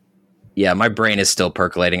 My brain is still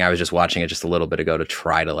percolating. I was just watching it just a little bit ago to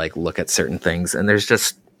try to like look at certain things, and there's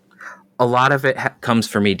just a lot of it comes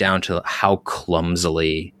for me down to how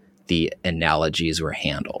clumsily the analogies were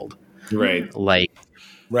handled. Right. Like,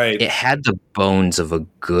 it had the bones of a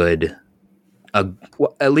good,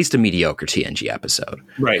 at least a mediocre TNG episode.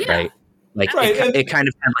 Right. Yeah. Right. Like it kind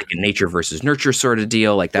of had like a nature versus nurture sort of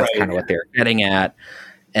deal. Like that's kind of what they're getting at.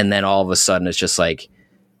 And then all of a sudden it's just like,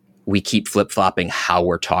 we keep flip-flopping how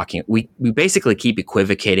we're talking. We basically keep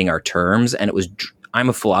equivocating our terms, and it was, I'm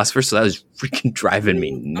a philosopher, so that was freaking driving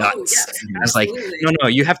me nuts. Oh, yes, I was like, no,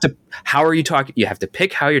 you have to, how are you talking? You have to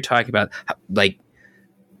pick how you're talking about, like,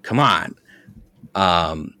 come on.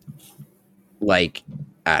 Like,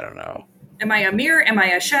 I don't know. Am I a mirror? Am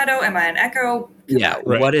I a shadow? Am I an echo?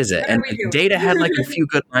 What is it? And Data had like a few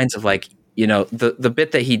good lines of like, the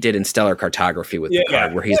bit that he did in Stellar Cartography with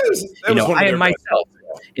Picard, where he's, I am myself.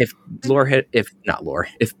 If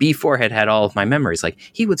B4 had all of my memories, like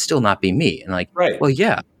he would still not be me. And like, well,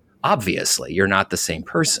 yeah, obviously you're not the same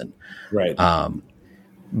person. Right.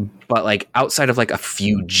 But like outside of like a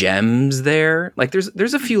few gems there, like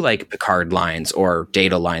there's a few like Picard lines or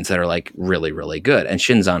Data lines that are like really, really good. And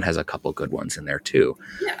Shinzon has a couple good ones in there too.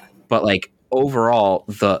 Yeah. But like overall,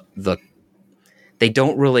 they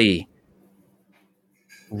don't really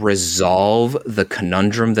resolve the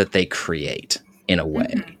conundrum that they create in a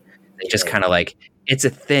way. They just kind of like, it's a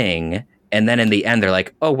thing. And then in the end, they're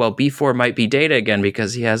like, oh, well, B4 might be Data again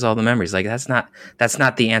because he has all the memories. Like, that's not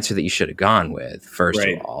the answer that you should have gone with, first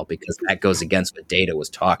of all, because that goes against what Data was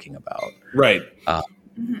talking about. Right.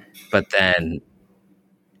 But then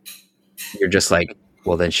you're just like,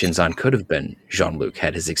 well, then Shinzon could have been Jean-Luc,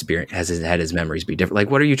 had his experience, had his memories be different. Like,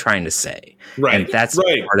 what are you trying to say? Right. And that's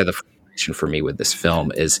part of the frustration for me with this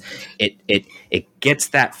film is it gets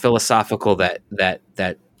that philosophical, that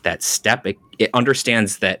step. It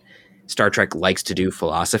understands that Star Trek likes to do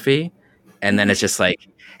philosophy, and then it's just like,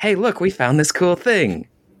 hey, look, we found this cool thing.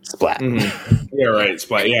 Splat. Yeah, right.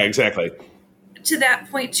 Splat. Yeah, exactly. To that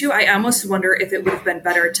point, too, I almost wonder if it would have been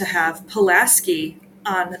better to have Pulaski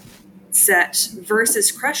on set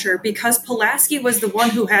versus Crusher, because Pulaski was the one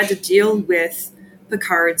who had to deal with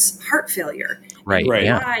Picard's heart failure. Right.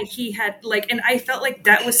 Why he had, like, and I felt like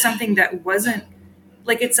that was something that wasn't,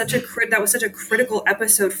 like, it's such that was such a critical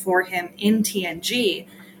episode for him in TNG.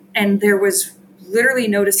 And there was literally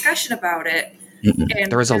no discussion about it.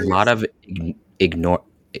 And there was a lot of ignore.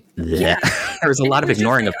 Yeah. There was a lot of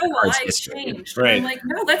ignoring like, of Picard's history. Changed. Right. I'm like,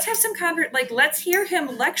 no, let's have some let's hear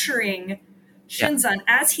him lecturing Shinzon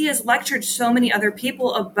as he has lectured so many other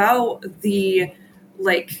people about the,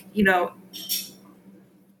 like, you know,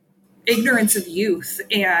 ignorance of youth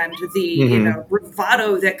and the you know,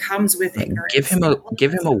 bravado that comes with ignorance.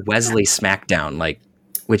 Give him a Wesley smackdown, like,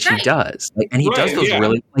 which he does, like, and he does those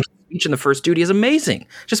really, like, speech in the first duty is amazing.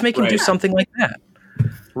 Just make him do something like that.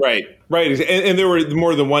 Right. And there were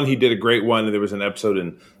more than one. He did a great one. And there was an episode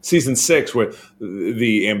in season 6 where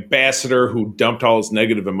the ambassador who dumped all his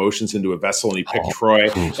negative emotions into a vessel, and he picked Troy.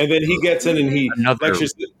 And then he gets in and he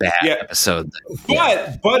lectures. Bad episode.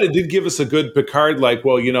 But it did give us a good Picard, like,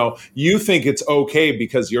 well, you know, you think it's okay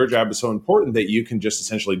because your job is so important that you can just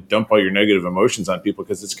essentially dump all your negative emotions on people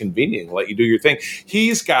because it's convenient and let you do your thing.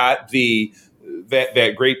 He's got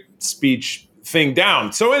that great speech thing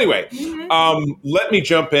down. So anyway, let me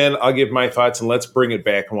jump in. I'll give my thoughts and let's bring it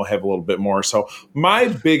back and we'll have a little bit more. So my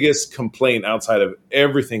biggest complaint outside of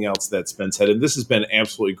everything else that's been said, and this has been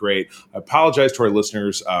absolutely great. I apologize to our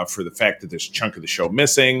listeners for the fact that there's a chunk of the show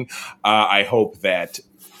missing. I hope that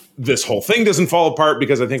this whole thing doesn't fall apart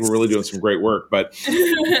because I think we're really doing some great work. But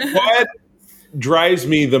what drives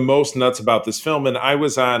me the most nuts about this film, and I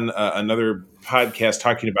was on another podcast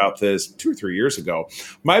talking about this 2 or 3 years ago.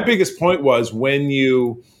 My biggest point was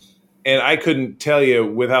and I couldn't tell you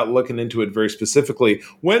without looking into it very specifically,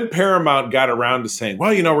 when Paramount got around to saying,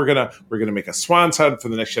 well, you know, we're gonna make a swan song for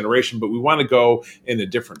the next generation, but we want to go in a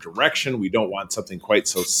different direction. We don't want something quite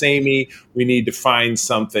so samey. We need to find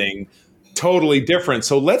something totally different.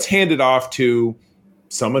 So let's hand it off to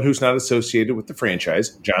someone who's not associated with the franchise,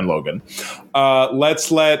 John Logan.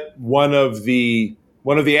 Let's let one of the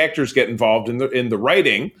actors get involved in the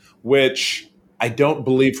writing, which I don't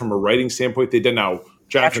believe from a writing standpoint they did. Now,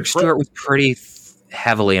 Patrick Stewart was pretty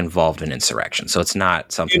heavily involved in Insurrection, so it's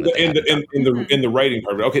not something in the writing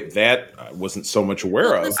part. Okay, that I wasn't so much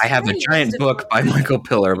aware of. I have a giant book by Michael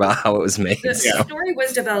Pillar about how it was made. The story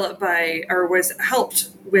was developed by, or was helped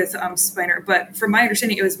with Spiner, but from my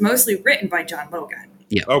understanding, it was mostly written by John Logan.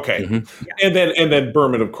 Yeah. Okay. Yeah. And then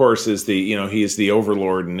Berman, of course, is he is the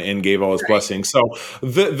overlord and gave all his blessings. So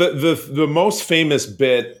the most famous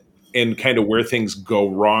bit and kind of where things go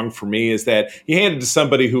wrong for me is that he handed it to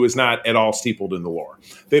somebody who is not at all steepled in the lore.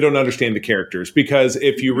 They don't understand the characters, because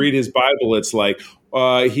if you read his Bible, it's like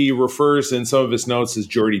he refers in some of his notes as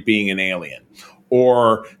Geordi being an alien.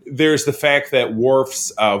 Or there's the fact that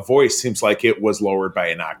Worf's voice seems like it was lowered by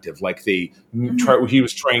an octave, like he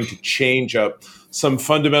was trying to change up some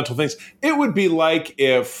fundamental things. It would be like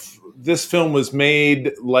if this film was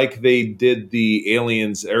made like they did the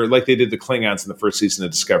aliens, or like they did the Klingons in the first season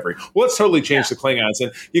of Discovery. Well, let's totally change the Klingons.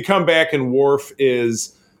 And you come back and Worf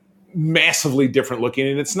is massively different looking.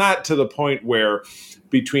 And it's not to the point where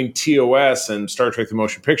between TOS and Star Trek The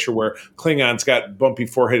Motion Picture, where Klingons got bumpy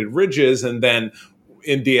four-headed ridges, and then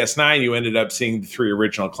in DS9 you ended up seeing the 3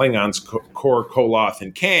 original Klingons, Kor, Koloth,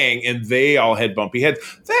 and Kang, and they all had bumpy heads.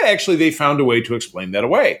 That actually, they found a way to explain that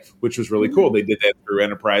away, which was really cool. They did that through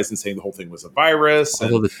Enterprise and saying the whole thing was a virus.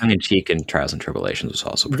 Although the tongue-in-cheek in Trials and Tribulations was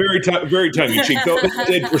also very tongue-in-cheek. Though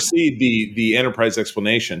they did precede the Enterprise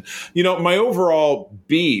explanation. You know, my overall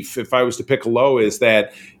beef, if I was to pick a low, is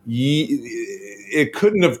that it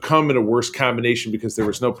couldn't have come in a worse combination, because there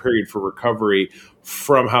was no period for recovery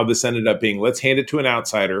from how this ended up being. Let's hand it to an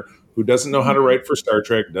outsider who doesn't know how to write for Star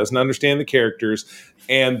Trek, doesn't understand the characters.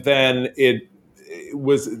 And then it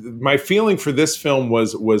was, my feeling for this film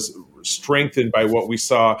was strengthened by what we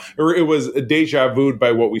saw, or it was deja vu'd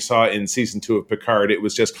by what we saw in season 2 of Picard. It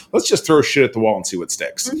was just, let's just throw shit at the wall and see what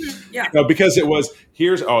sticks. Mm-hmm. Yeah. Because it was,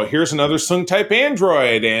 here's another Sung type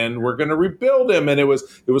android, and we're going to rebuild him. And it was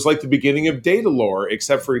like the beginning of Data lore,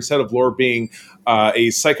 except for instead of lore being a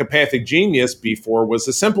psychopathic genius, before was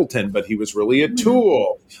a simpleton, but he was really a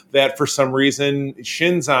tool that for some reason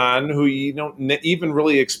Shinzon, who you don't even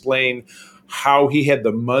really explain how he had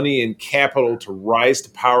the money and capital to rise to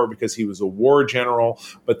power because he was a war general,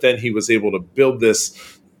 but then he was able to build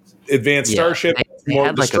this advanced starship. They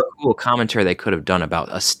had like a cool commentary they could have done about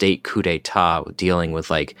a state coup d'etat dealing with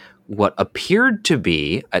like what appeared to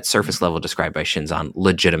be, at surface level described by Shinzon,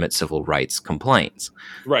 legitimate civil rights complaints.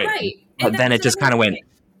 Right. But then it just kind of went...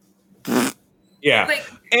 Yeah.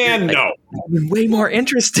 No. Way more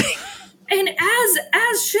interesting. And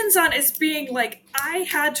as Shinzon is being like, I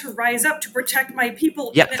had to rise up to protect my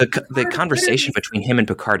people. Yeah, the conversation between him and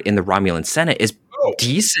Picard in the Romulan Senate is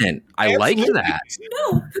decent. I liked that.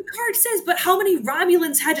 No, Picard says, but how many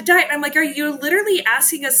Romulans had to die? And I'm like, are you literally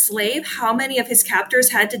asking a slave how many of his captors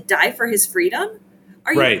had to die for his freedom?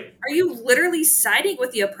 Are you literally siding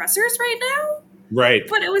with the oppressors right now? Right.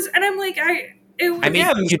 But it was, and I'm like,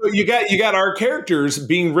 so you got our characters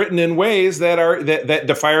being written in ways that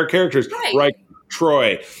defy our characters. Right.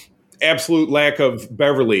 Troy, absolute lack of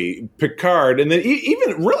Beverly, Picard, and then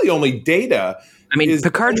even really only Data. I mean,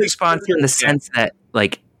 Picard's response in the sense that,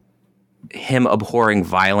 like, him abhorring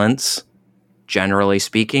violence, generally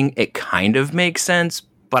speaking, it kind of makes sense,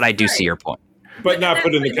 but I do see your point. But not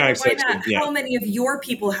put in the context. How many of your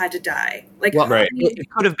people had to die? Like, it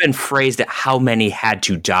could have been phrased at how many had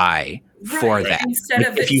to die for that.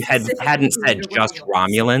 If you hadn't said just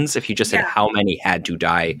Romulans, if you just said how many had to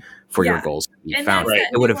die for your goals to be found,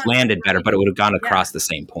 it would have landed better, but it would have gone across the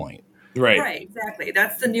same point. Right, exactly.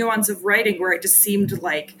 That's the nuance of writing where it just seemed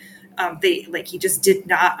like he just did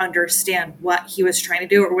not understand what he was trying to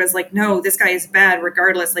do, or was like, no, this guy is bad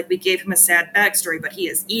regardless. Like, we gave him a sad backstory, but he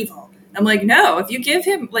is evil. I'm like, no, if you give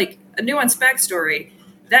him like a nuanced backstory,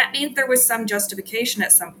 that means there was some justification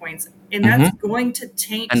at some points, and that's going to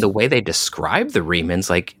taint. And the way they describe the Remans,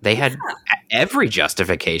 like they had every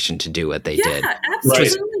justification to do what they did.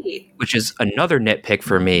 Absolutely. Which is another nitpick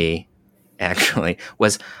for me, actually,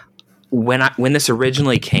 was when this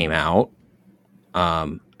originally came out.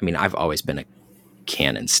 I mean, I've always been a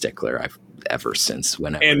canon stickler. Ever since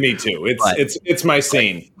whenever. And me too. It's my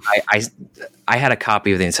scene. I had a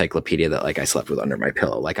copy of the encyclopedia that like I slept with under my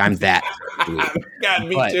pillow. Like I'm that. God,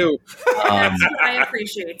 me too. I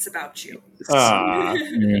appreciate about you.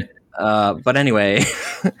 But anyway,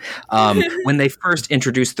 when they first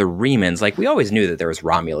introduced the Remans, like we always knew that there was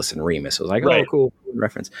Romulus and Remus. It was like, oh, cool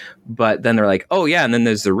reference. But then they're like, oh yeah, and then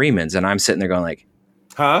there's the Remans, and I'm sitting there going like,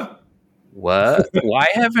 huh? What? Why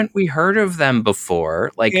haven't we heard of them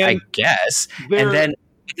before? Like, I guess. And then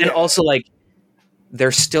also, like,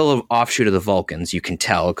 they're still an offshoot of the Vulcans. You can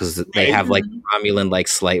tell because they have, like, Romulan, like,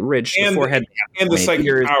 slight ridge to the forehead. And the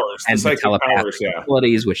psychic powers. And the telepathic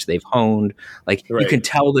abilities, which they've honed. Like, you can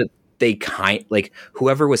tell that they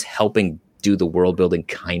whoever was helping do the world building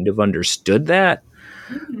kind of understood that.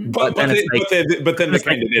 But then they kind of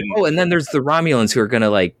didn't. Oh, and then there's the Romulans who are going to,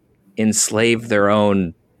 like, enslave their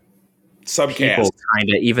own subcast, kind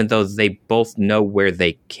of, even though they both know where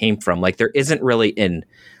they came from. Like there isn't really in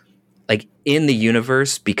the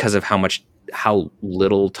universe, because of how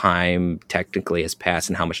little time technically has passed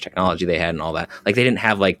and how much technology they had and all that. Like they didn't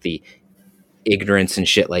have like the ignorance and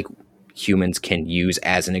shit like humans can use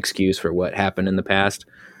as an excuse for what happened in the past.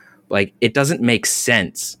 Like it doesn't make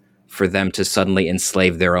sense for them to suddenly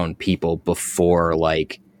enslave their own people before,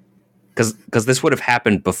 like, because this would have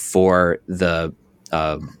happened before the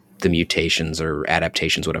mutations or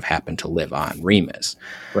adaptations would have happened to live on Remus.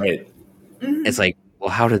 Right. It's like,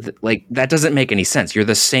 well, how did that doesn't make any sense. You're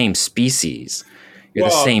the same species. You're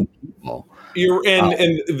the same people.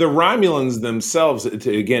 And the Romulans themselves,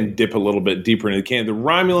 to again dip a little bit deeper into the canon, the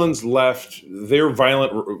Romulans left, their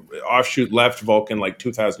violent offshoot left Vulcan like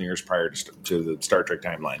 2,000 years prior to the Star Trek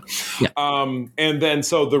timeline. Yeah. And then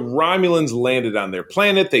so the Romulans landed on their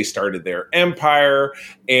planet, they started their empire,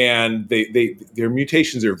 and their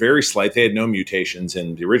mutations are very slight. They had no mutations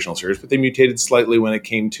in the original series, but they mutated slightly when it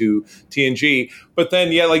came to TNG. But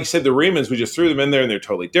then, yeah, like you said, the Remans, we just threw them in there, and they're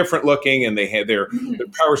totally different looking, and they had their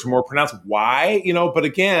powers were more pronounced. Why? But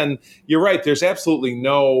again, you're right. There's absolutely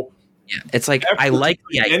no. Yeah, it's like I like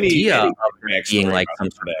the idea of it being like some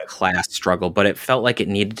sort of class struggle, but it felt like it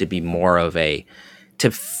needed to be more of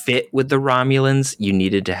to fit with the Romulans. You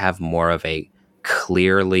needed to have more of a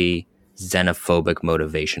clearly xenophobic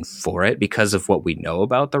motivation for it because of what we know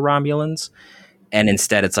about the Romulans. And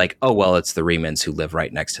instead it's like, oh, well, it's the Remans who live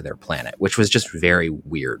right next to their planet, which was just very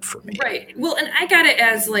weird for me. Right. Well, and I got it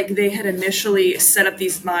as like they had initially set up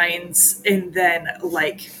these mines and then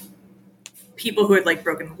like people who had like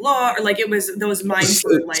broken the law, or like it was those mines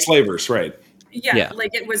were like slavers, right? Yeah,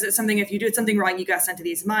 like it was something, if you did something wrong, you got sent to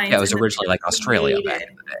these mines. Yeah, it was originally like Australia back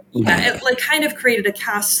in the day. Yeah, it like kind of created a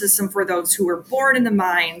caste system for those who were born in the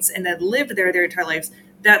mines and then lived there their entire lives.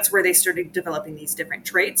 That's where they started developing these different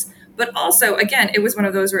traits. But also, again, it was one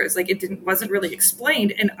of those where it was like wasn't really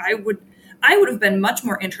explained, and I would have been much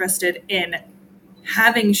more interested in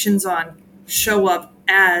having Shinzon show up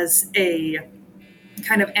as a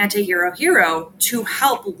kind of anti-hero hero to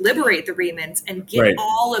help liberate the Remans and get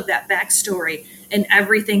all of that backstory and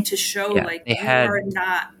everything to show like you are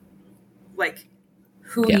not like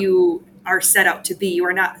who you are set out to be. You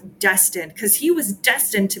are not destined, because he was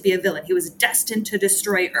destined to be a villain. He was destined to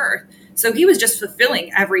destroy Earth. So he was just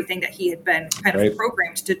fulfilling everything that he had been kind of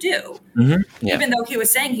programmed to do, even though he was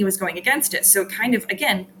saying he was going against it. So kind of,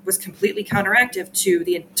 again, was completely counteractive to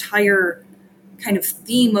the entire kind of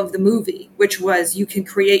theme of the movie, which was you can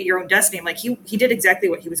create your own destiny. Like he did exactly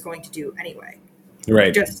what he was going to do anyway.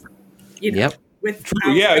 Right. Just, you know,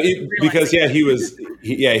 because he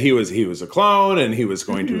was a clone, and he was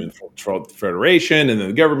going to infiltrate the Federation, and then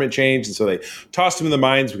the government changed, and so they tossed him in the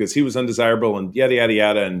mines because he was undesirable, and yada yada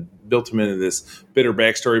yada, and built him into this bitter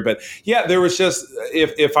backstory. But yeah, there was just,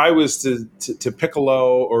 if I was to pick a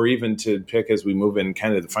low, or even to pick as we move in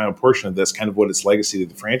kind of the final portion of this, kind of what its legacy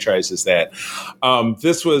to the franchise is, that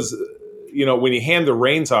this was, you know, when you hand the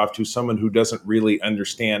reins off to someone who doesn't really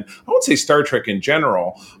understand, I won't say Star Trek in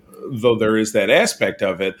general, though there is that aspect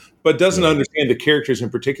of it, but doesn't understand the characters,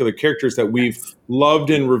 in particular characters that we've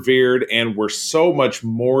loved and revered and were so much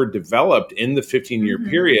more developed in the 15-year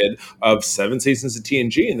period of 7 seasons of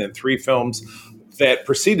TNG and then 3 films that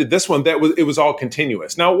preceded this one. It was all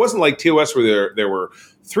continuous. Now, it wasn't like TOS where there were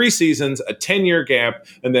 3 seasons, a 10-year gap,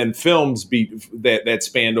 and then films that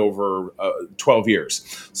spanned over 12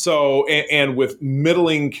 years. So, and with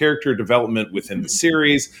middling character development within the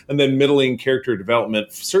series, and then middling character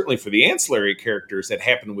development, certainly for the ancillary characters that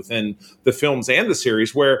happened within the films and the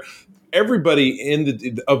series, where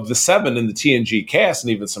everybody of the 7 in the TNG cast,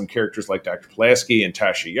 and even some characters like Dr. Pulaski and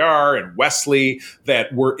Tasha Yar and Wesley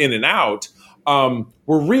that were in and out,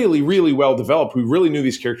 were really, really well developed. We really knew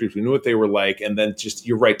these characters. We knew what they were like. And then just,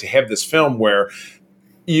 you're right, to have this film where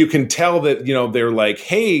you can tell that, you know, they're like,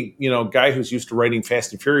 hey, you know, guy who's used to writing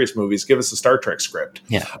Fast and Furious movies, give us a Star Trek script.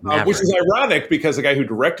 Yeah, which is ironic, because the guy who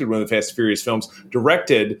directed one of the Fast and Furious films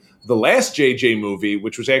directed the last JJ movie,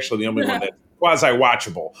 which was actually the only one that's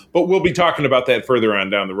quasi-watchable. But we'll be talking about that further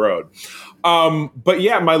on down the road. But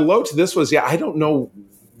yeah, my low to this was, I don't know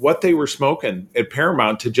what they were smoking at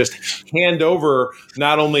Paramount to just hand over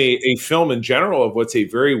not only a film in general of what's a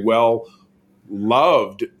very well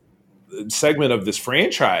loved segment of this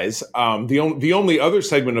franchise, the only other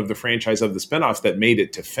segment of the franchise of the spinoffs that made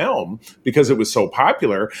it to film because it was so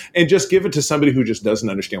popular, and just give it to somebody who just doesn't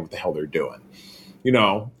understand what the hell they're doing. You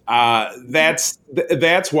know, that's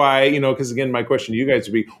why, you know, because again, my question to you guys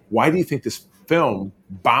would be, why do you think this film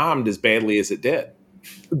bombed as badly as it did?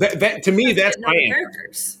 That to me, that's my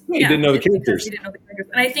characters. You didn't know the characters. You didn't know the characters.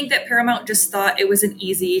 And I think that Paramount just thought it was an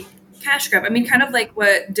easy cash grab. I mean, kind of like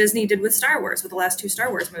what Disney did with Star Wars, with the last 2 Star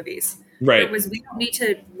Wars movies. Right. It was, we don't need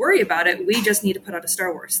to worry about it. We just need to put out a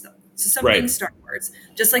Star Wars film. So something Star Wars,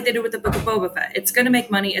 just like they did with the Book of Boba Fett. It's going to make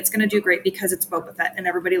money. It's going to do great because it's Boba Fett, and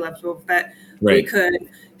everybody loves Boba Fett. Right. We could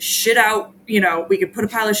shit out, you know, we could put a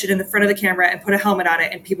pile of shit in the front of the camera and put a helmet on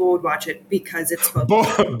it, and people would watch it because it's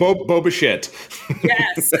Boba shit.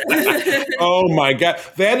 Yes. Oh my God,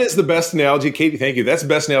 that is the best analogy, Katie. Thank you. That's the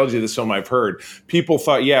best analogy of this film I've heard. People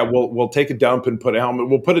thought, we'll take a dump and put a helmet.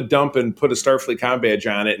 We'll put a dump and put a Starfleet com badge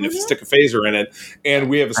on it, and if stick a phaser in it, and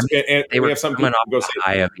we have we have some people go say,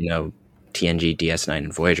 high of, you know, TNG, DS9,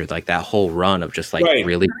 and Voyager, like that whole run of just like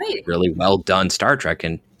really well done Star Trek,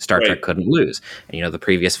 and Star Trek couldn't lose. And, you know, the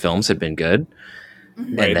previous films had been good,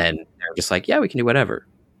 and then they're just like, we can do whatever.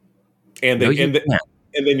 And then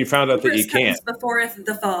you found out that you can't. Before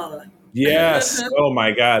the fall. Yes. Oh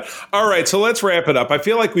my God. All right. So let's wrap it up. I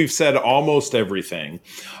feel like we've said almost everything.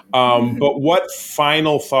 But what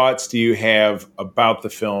final thoughts do you have about the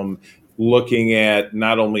film, looking at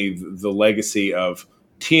not only the legacy of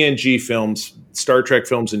TNG films, Star Trek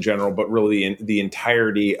films in general, but really the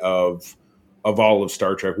entirety of all of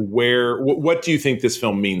Star Trek? What do you think this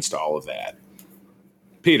film means to all of that,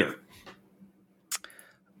 Peter?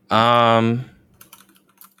 I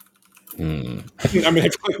mean, I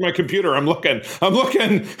clicked my computer. I'm looking.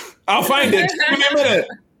 I'll find it. Give me a minute.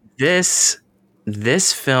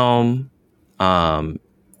 This film,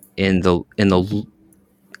 in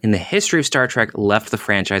the history of Star Trek left the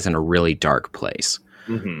franchise in a really dark place.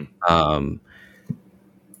 Mm-hmm.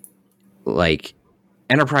 Like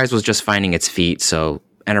Enterprise was just finding its feet, so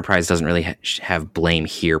Enterprise doesn't really have blame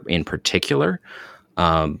here in particular.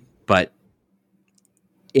 But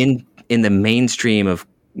in the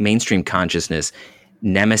mainstream consciousness,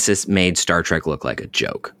 Nemesis made Star Trek look like a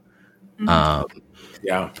joke.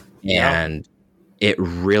 And it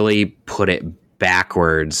really put it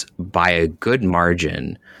backwards by a good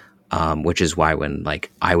margin, which is why when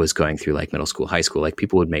like I was going through like middle school, high school, like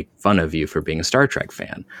people would make fun of you for being a Star Trek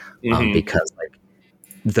fan, because like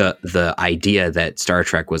the idea that Star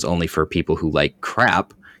Trek was only for people who like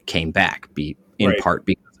crap came back in part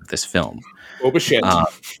because of this film. Oh, shit.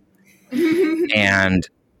 And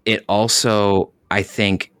it also, I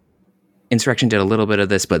think Insurrection did a little bit of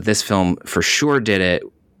this, but this film for sure did it,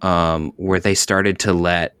 where they started to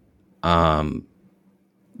let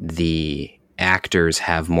the actors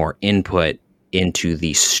have more input into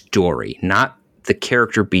the story, not the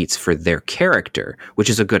character beats for their character, which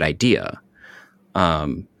is a good idea,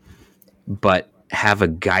 but have a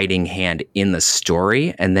guiding hand in the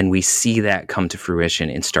story. And then we see that come to fruition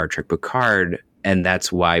in Star Trek Picard. And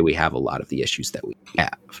that's why we have a lot of the issues that we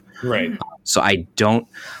have. Right. So I don't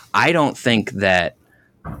think that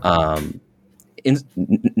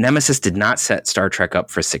Nemesis did not set Star Trek up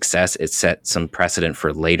for success. It set some precedent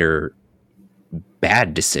for later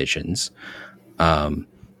bad decisions. And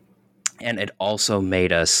it also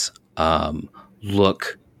made us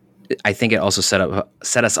look. I think it also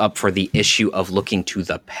set us up for the issue of looking to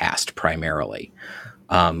the past primarily,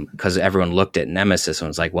 because everyone looked at Nemesis and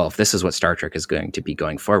was like, well, if this is what Star Trek is going to be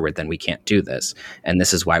going forward, then we can't do this. And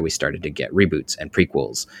this is why we started to get reboots and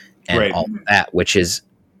prequels and all of that, which is,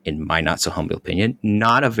 in my not so humble opinion,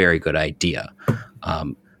 not a very good idea.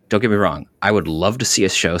 Don't get me wrong. I would love to see a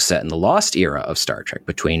show set in the lost era of Star Trek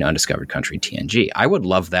between Undiscovered Country and TNG. I would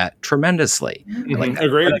love that tremendously.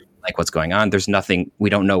 Agreed. Like what's going on. There's nothing,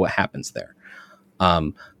 we don't know what happens there.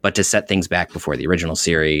 But to set things back before the original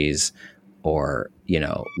series, or,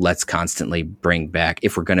 let's constantly bring back,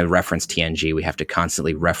 if we're going to reference TNG, we have to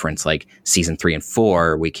constantly reference like season 3 and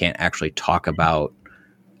 4. We can't actually talk about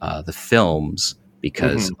the films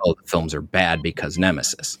because the films are bad because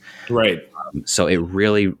Nemesis. Right. So it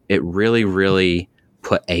really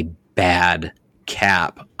put a bad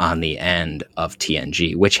cap on the end of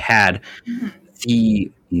TNG, which had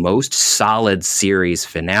the most solid series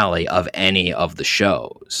finale of any of the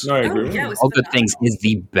shows. No, I agree. All Good Things is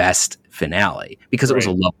the best finale because it was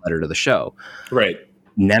a love letter to the show. Right.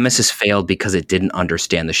 Nemesis failed because it didn't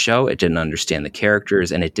understand the show, it didn't understand the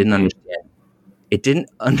characters, and it didn't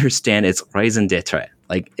understand its raison d'etre.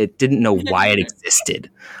 Like it didn't know why it existed.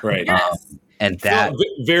 Right. And that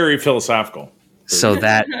very philosophical. So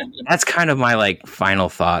that's kind of my like final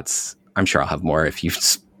thoughts. I'm sure I'll have more if you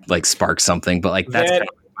like spark something, but like that's kind of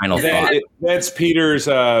my final thought. That's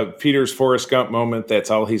Peter's Forrest Gump moment.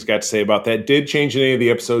 That's all he's got to say about that. Did change the name of the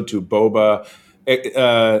episode to Boba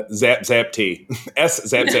Zap Zap T.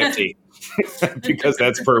 Zap Zap T. Because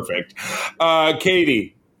that's perfect.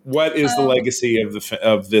 Katie, what is the legacy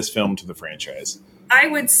of this film to the franchise? I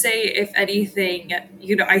would say, if anything,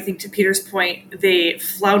 I think to Peter's point, they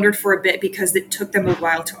floundered for a bit because it took them a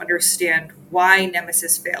while to understand why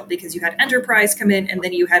Nemesis failed. Because you had Enterprise come in, and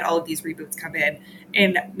then you had all of these reboots come in,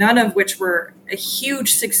 and none of which were a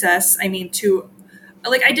huge success. I mean,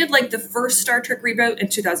 I did like the first Star Trek reboot in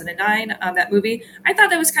 2009, that movie. I thought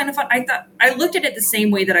that was kind of fun. I looked at it the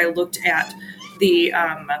same way that I looked at the,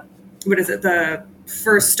 the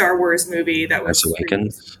first Star Wars movie that was Force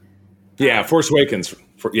Awakens. Yeah, Force Awakens.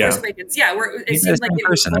 Force Awakens. Yeah, where it seemed like it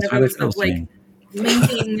was one of those of like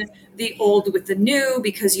linking the old with the new,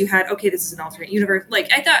 because you had, this is an alternate universe.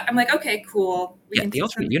 I'm like, okay, cool. The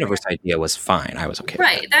alternate universe idea was fine. I was okay.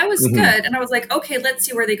 Right, that was good. And I was like, okay, let's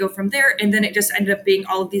see where they go from there. And then it just ended up being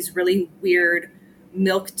all of these really weird,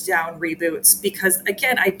 milked down reboots because,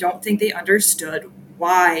 again, I don't think they understood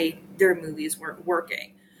why their movies weren't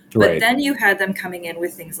working. But then you had them coming in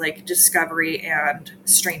with things like Discovery and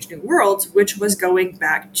Strange New Worlds, which was going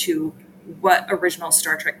back to what original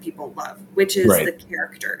Star Trek people love, which is the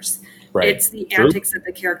characters. Right. It's the antics that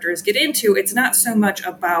the characters get into. It's not so much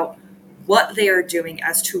about what they are doing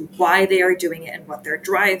as to why they are doing it and what their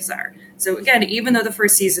drives are. So again, even though the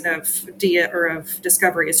first season of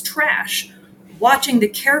Discovery is trash, watching the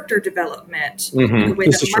character development, the way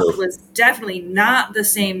that Marvel is definitely not the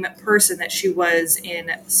same person that she was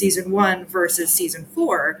in season 1 versus season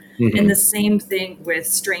 4. And the same thing with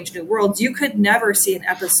Strange New Worlds. You could never see an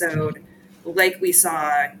episode like we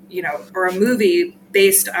saw, or a movie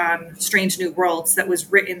based on Strange New Worlds that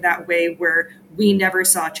was written that way, where we never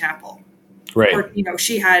saw Chapel. Right. Or,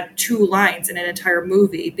 she had 2 lines in an entire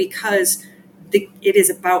movie, because it is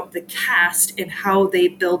about the cast and how they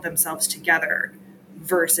build themselves together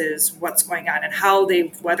versus what's going on and how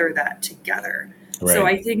they weather that together. Right. So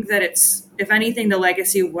I think that if anything, the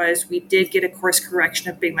legacy was we did get a course correction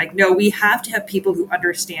of being like, no, we have to have people who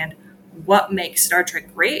understand what makes Star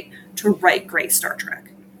Trek great to write great Star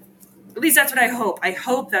Trek. At least that's what I hope. I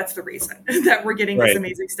hope that's the reason that we're getting this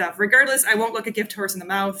amazing stuff. Regardless, I won't look a gift horse in the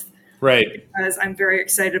mouth. Right. Because I'm very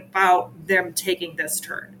excited about them taking this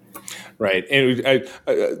turn. Right. And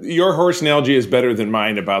your horse analogy is better than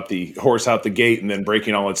mine about the horse out the gate and then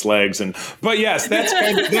breaking all its legs. But yes, that's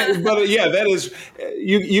kind of, that is,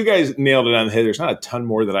 you guys nailed it on the head. There's not a ton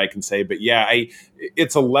more that I can say, but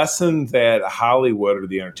it's a lesson that Hollywood or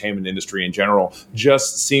the entertainment industry in general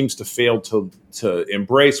just seems to fail to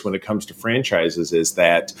embrace when it comes to franchises, is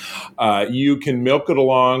that you can milk it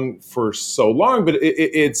along for so long, but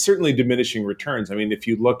it's certainly diminishing returns. I mean, if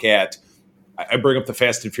you look at, I bring up the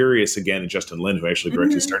Fast and Furious again, and Justin Lin, who actually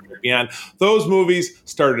directed Star Trek Beyond. Those movies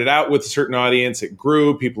started out with a certain audience. It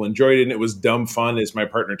grew. People enjoyed it, and it was dumb fun, as my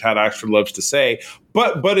partner Todd Oxford loves to say.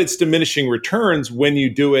 But it's diminishing returns when you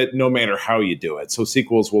do it, no matter how you do it. So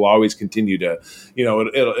sequels will always continue to,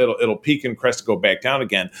 it'll peak and crest, go back down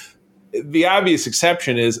again. The obvious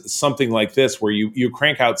exception is something like this, where you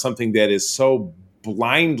crank out something that is so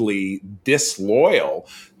blindly disloyal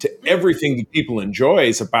to everything that people enjoy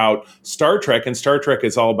is about Star Trek, and Star Trek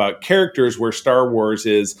is all about characters, where Star Wars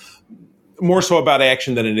is more so about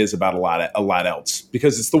action than it is about a lot else,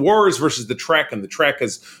 because it's the wars versus the Trek, and the Trek,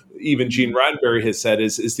 as even Gene Roddenberry has said,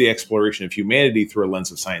 is the exploration of humanity through a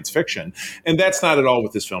lens of science fiction, and that's not at all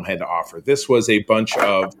what this film had to offer. This was a bunch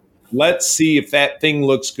of, let's see if that thing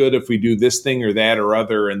looks good if we do this thing or that or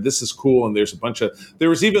other, and this is cool. And there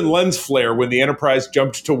was even lens flare when the Enterprise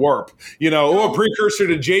jumped to warp. A precursor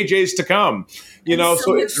to JJ's to come.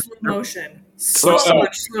 So much slow motion. So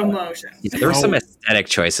much slow motion. There were some aesthetic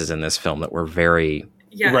choices in this film that were very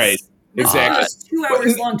right. Exactly. It's 2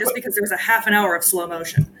 hours long just because there's a half an hour of slow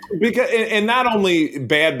motion. And not only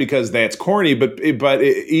bad because that's corny, but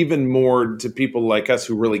even more to people like us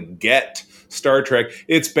who really get Star Trek,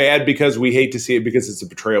 it's bad because we hate to see it, because it's a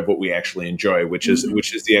portrayal of what we actually enjoy, which is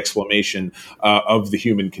the exclamation of the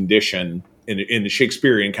human condition in a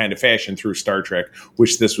Shakespearean kind of fashion through Star Trek,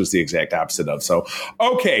 which this was the exact opposite of. So,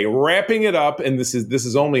 okay, wrapping it up, and this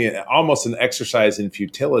is only almost an exercise in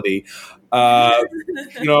futility. 1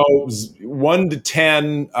 to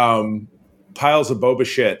 10 piles of Boba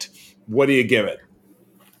shit. What do you give it?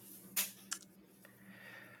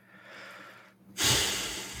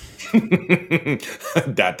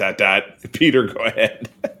 Peter, go ahead.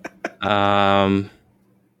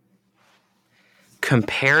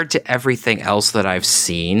 Compared to everything else that I've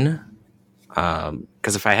seen,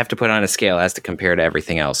 because if I have to put on a scale, it has to compare to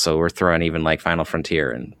everything else. So we're throwing even like Final Frontier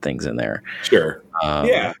and things in there. Sure.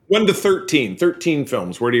 1 to 13. 13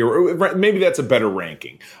 films. Where do you? Maybe that's a better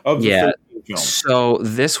ranking of the 13 films. So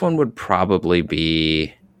this one would probably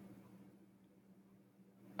be,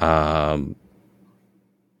 like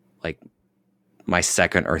my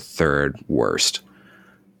second or third worst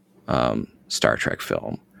Star Trek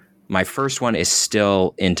film. My first one is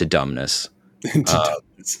still Into Dumbness.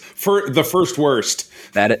 For the first worst.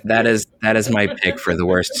 That is my pick for the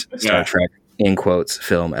worst Star Trek, in quotes,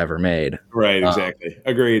 film ever made. Right, exactly.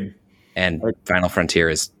 Agreed. And Final Frontier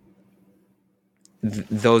is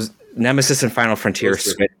those Nemesis and Final Frontier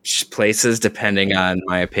switch places depending on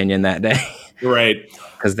my opinion that day. Right.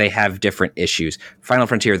 Because they have different issues. Final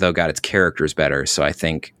Frontier, though, got its characters better, so I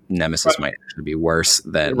think Nemesis might actually be worse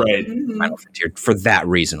than Final Frontier for that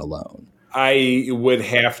reason alone. I would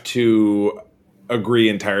have to agree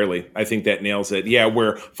entirely. I think that nails it. Yeah,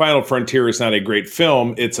 where Final Frontier is not a great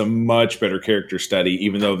film, it's a much better character study,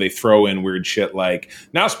 even though they throw in weird shit like,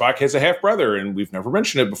 now Spock has a half-brother, and we've never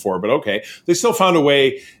mentioned it before, but okay. They still found a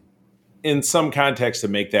way in some context to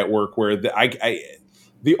make that work, where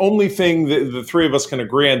the only thing that the three of us can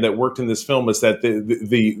agree on that worked in this film is that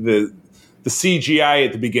the CGI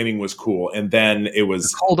at the beginning was cool, and then it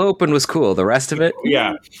was... The cold open was cool. The rest of it?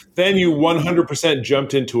 Yeah. Then you 100%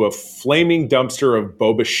 jumped into a flaming dumpster of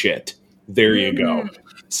Boba shit. There you go.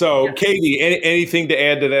 So, Katie, anything to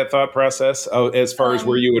add to that thought process as far as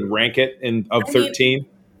where you would rank it of 13?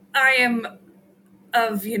 I am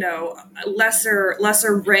of,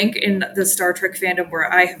 lesser rank in the Star Trek fandom, where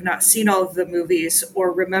I have not seen all of the movies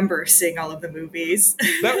or remember seeing all of the movies.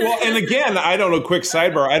 And again, I don't know, quick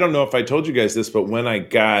sidebar. I don't know if I told you guys this, but when I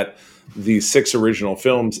got these 6 original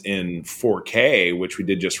films in 4K, which we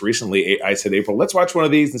did just recently. I said, April, let's watch one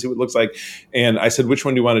of these and see what it looks like. And I said, which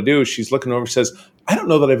one do you want to do? She's looking over, says, I don't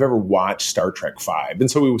know that I've ever watched Star Trek V.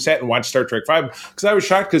 And so we sat and watched Star Trek V because I was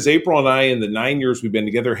shocked because April and I, in the 9 years we've been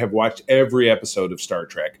together, have watched every episode of Star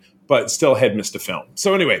Trek, but still had missed a film.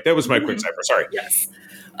 So anyway, that was my quick cipher. Sorry. Yes.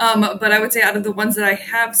 But I would say out of the ones that I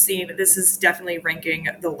have seen, this is definitely ranking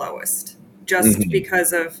the lowest, just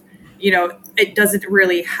because of, it doesn't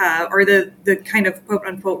really have, or the kind of quote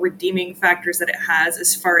unquote redeeming factors that it has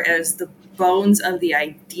as far as the bones of the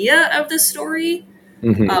idea of the story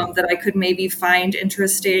that I could maybe find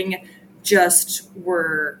interesting, just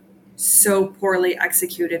were so poorly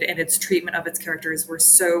executed, and its treatment of its characters were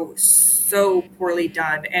so poorly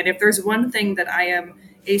done. And if there's one thing that I am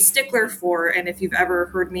a stickler for, and if you've ever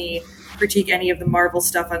heard me critique any of the Marvel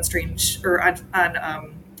stuff on Strange or on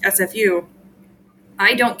SFU,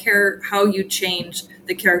 I don't care how you change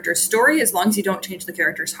the character's story as long as you don't change the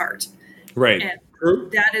character's heart. Right. And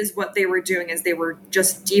that is what they were doing, is they were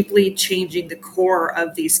just deeply changing the core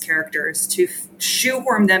of these characters to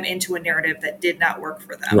shoehorn them into a narrative that did not work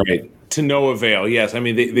for them. Right. To no avail. Yes. I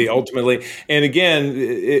mean, they ultimately, and again,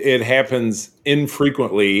 it happens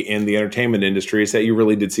infrequently in the entertainment industry, is that you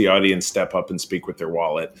really did see audience step up and speak with their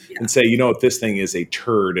wallet and say, you know what, this thing is a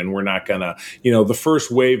turd and we're not gonna, the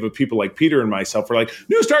first wave of people like Peter and myself were like,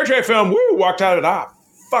 new Star Trek film, woo, walked out of it.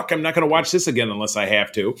 Fuck, I'm not going to watch this again unless I have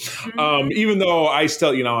to. Even though I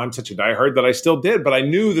still, I'm such a diehard that I still did, but I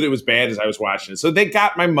knew that it was bad as I was watching it. So they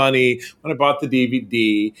got my money when I bought the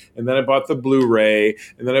DVD, and then I bought the Blu-ray,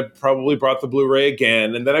 and then I probably bought the Blu-ray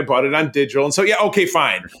again, and then I bought it on digital. And so, yeah, okay,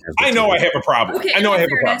 fine. I know I have a problem. Okay, I know I have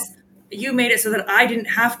a problem. You made it so that I didn't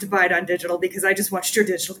have to buy it on digital because I just watched your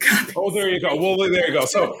digital copy. Oh, there you go. Well, there you go.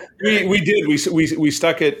 So we did. We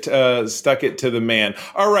stuck it to the man.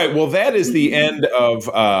 All right. Well, that is the end of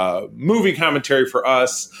movie commentary for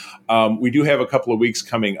us. We do have a couple of weeks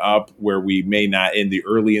coming up where we may not,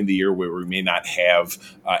 early in the year, where we may not have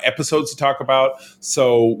episodes to talk about.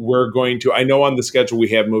 So we're going to, I know on the schedule we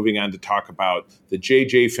have moving on to talk about the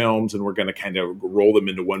JJ films, and we're going to kind of roll them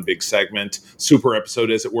into one big segment, super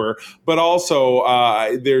episode as it were. But also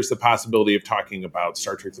there's the possibility of talking about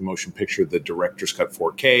Star Trek the Motion Picture, the Director's Cut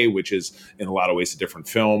 4K, which is in a lot of ways a different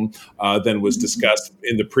film than was discussed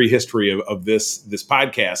in the prehistory of this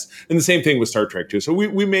podcast. And the same thing with Star Trek 2. So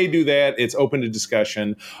we may do that. It's open to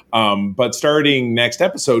discussion. But starting next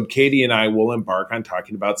episode, Katie and I will embark on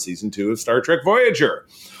talking about season 2 of Star Trek Voyager.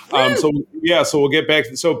 So we'll get back.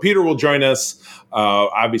 So Peter will join us,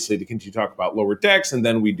 obviously, to continue to talk about Lower Decks. And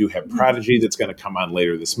then we do have Prodigy that's going to come on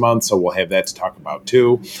later this month. So we'll have that to talk about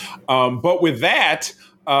too. But with that,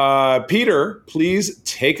 Peter, please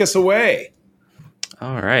take us away.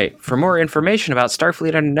 All right. For more information about Starfleet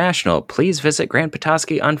International, please visit Grant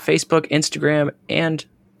Petoskey on Facebook, Instagram, and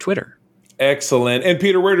Twitter. Excellent. And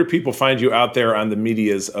Peter, where do people find you out there on the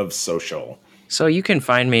medias of social? So you can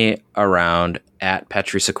find me around at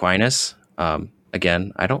Petrus Aquinas.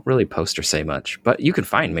 Again, I don't really post or say much, but you can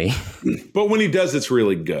find me. But when he does, it's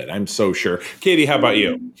really good. I'm so sure. Katie, how about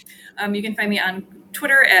you? You can find me on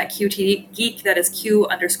Twitter at QTGeek. That is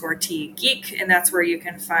Q_T Geek. And that's where you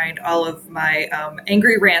can find all of my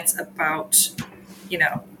angry rants about,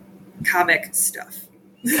 comic stuff.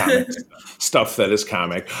 Stuff that is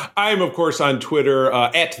comic. I'm, of course, on Twitter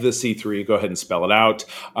at the C3. Go ahead and spell it out.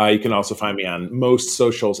 You can also find me on most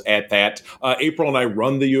socials at that. April and I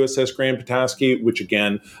run the USS Grant Petoskey, which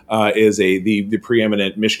again is the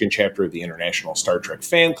preeminent Michigan chapter of the International Star Trek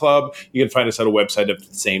Fan Club. You can find us at a website of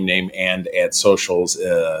the same name and at socials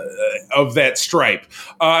of that stripe.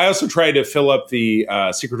 I also try to fill up the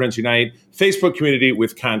Secret Friends Unite Facebook community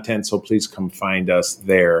with content, so please come find us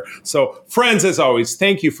there. So, friends, as always,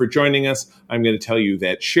 thank you for joining us. I'm going to tell you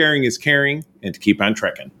that sharing is caring, and to keep on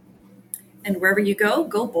trekking. And wherever you go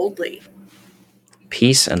boldly.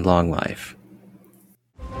 Peace and long life.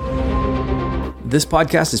 This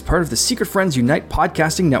podcast is part of the Secret Friends Unite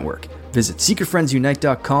podcasting network. Visit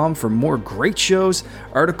secretfriendsunite.com for more great shows,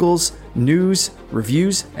 articles, news,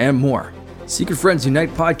 reviews, and more. Secret Friends Unite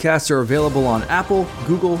podcasts are available on Apple,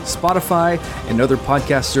 Google, Spotify, and other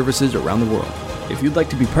podcast services around the world. If you'd like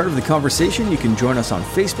to be part of the conversation, you can join us on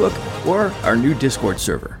Facebook or our new Discord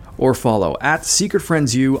server, or follow at Secret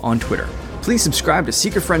Friends U on Twitter. Please subscribe to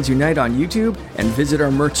Secret Friends Unite on YouTube and visit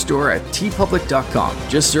our merch store at tpublic.com.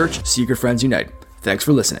 Just search Secret Friends Unite. Thanks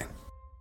for listening.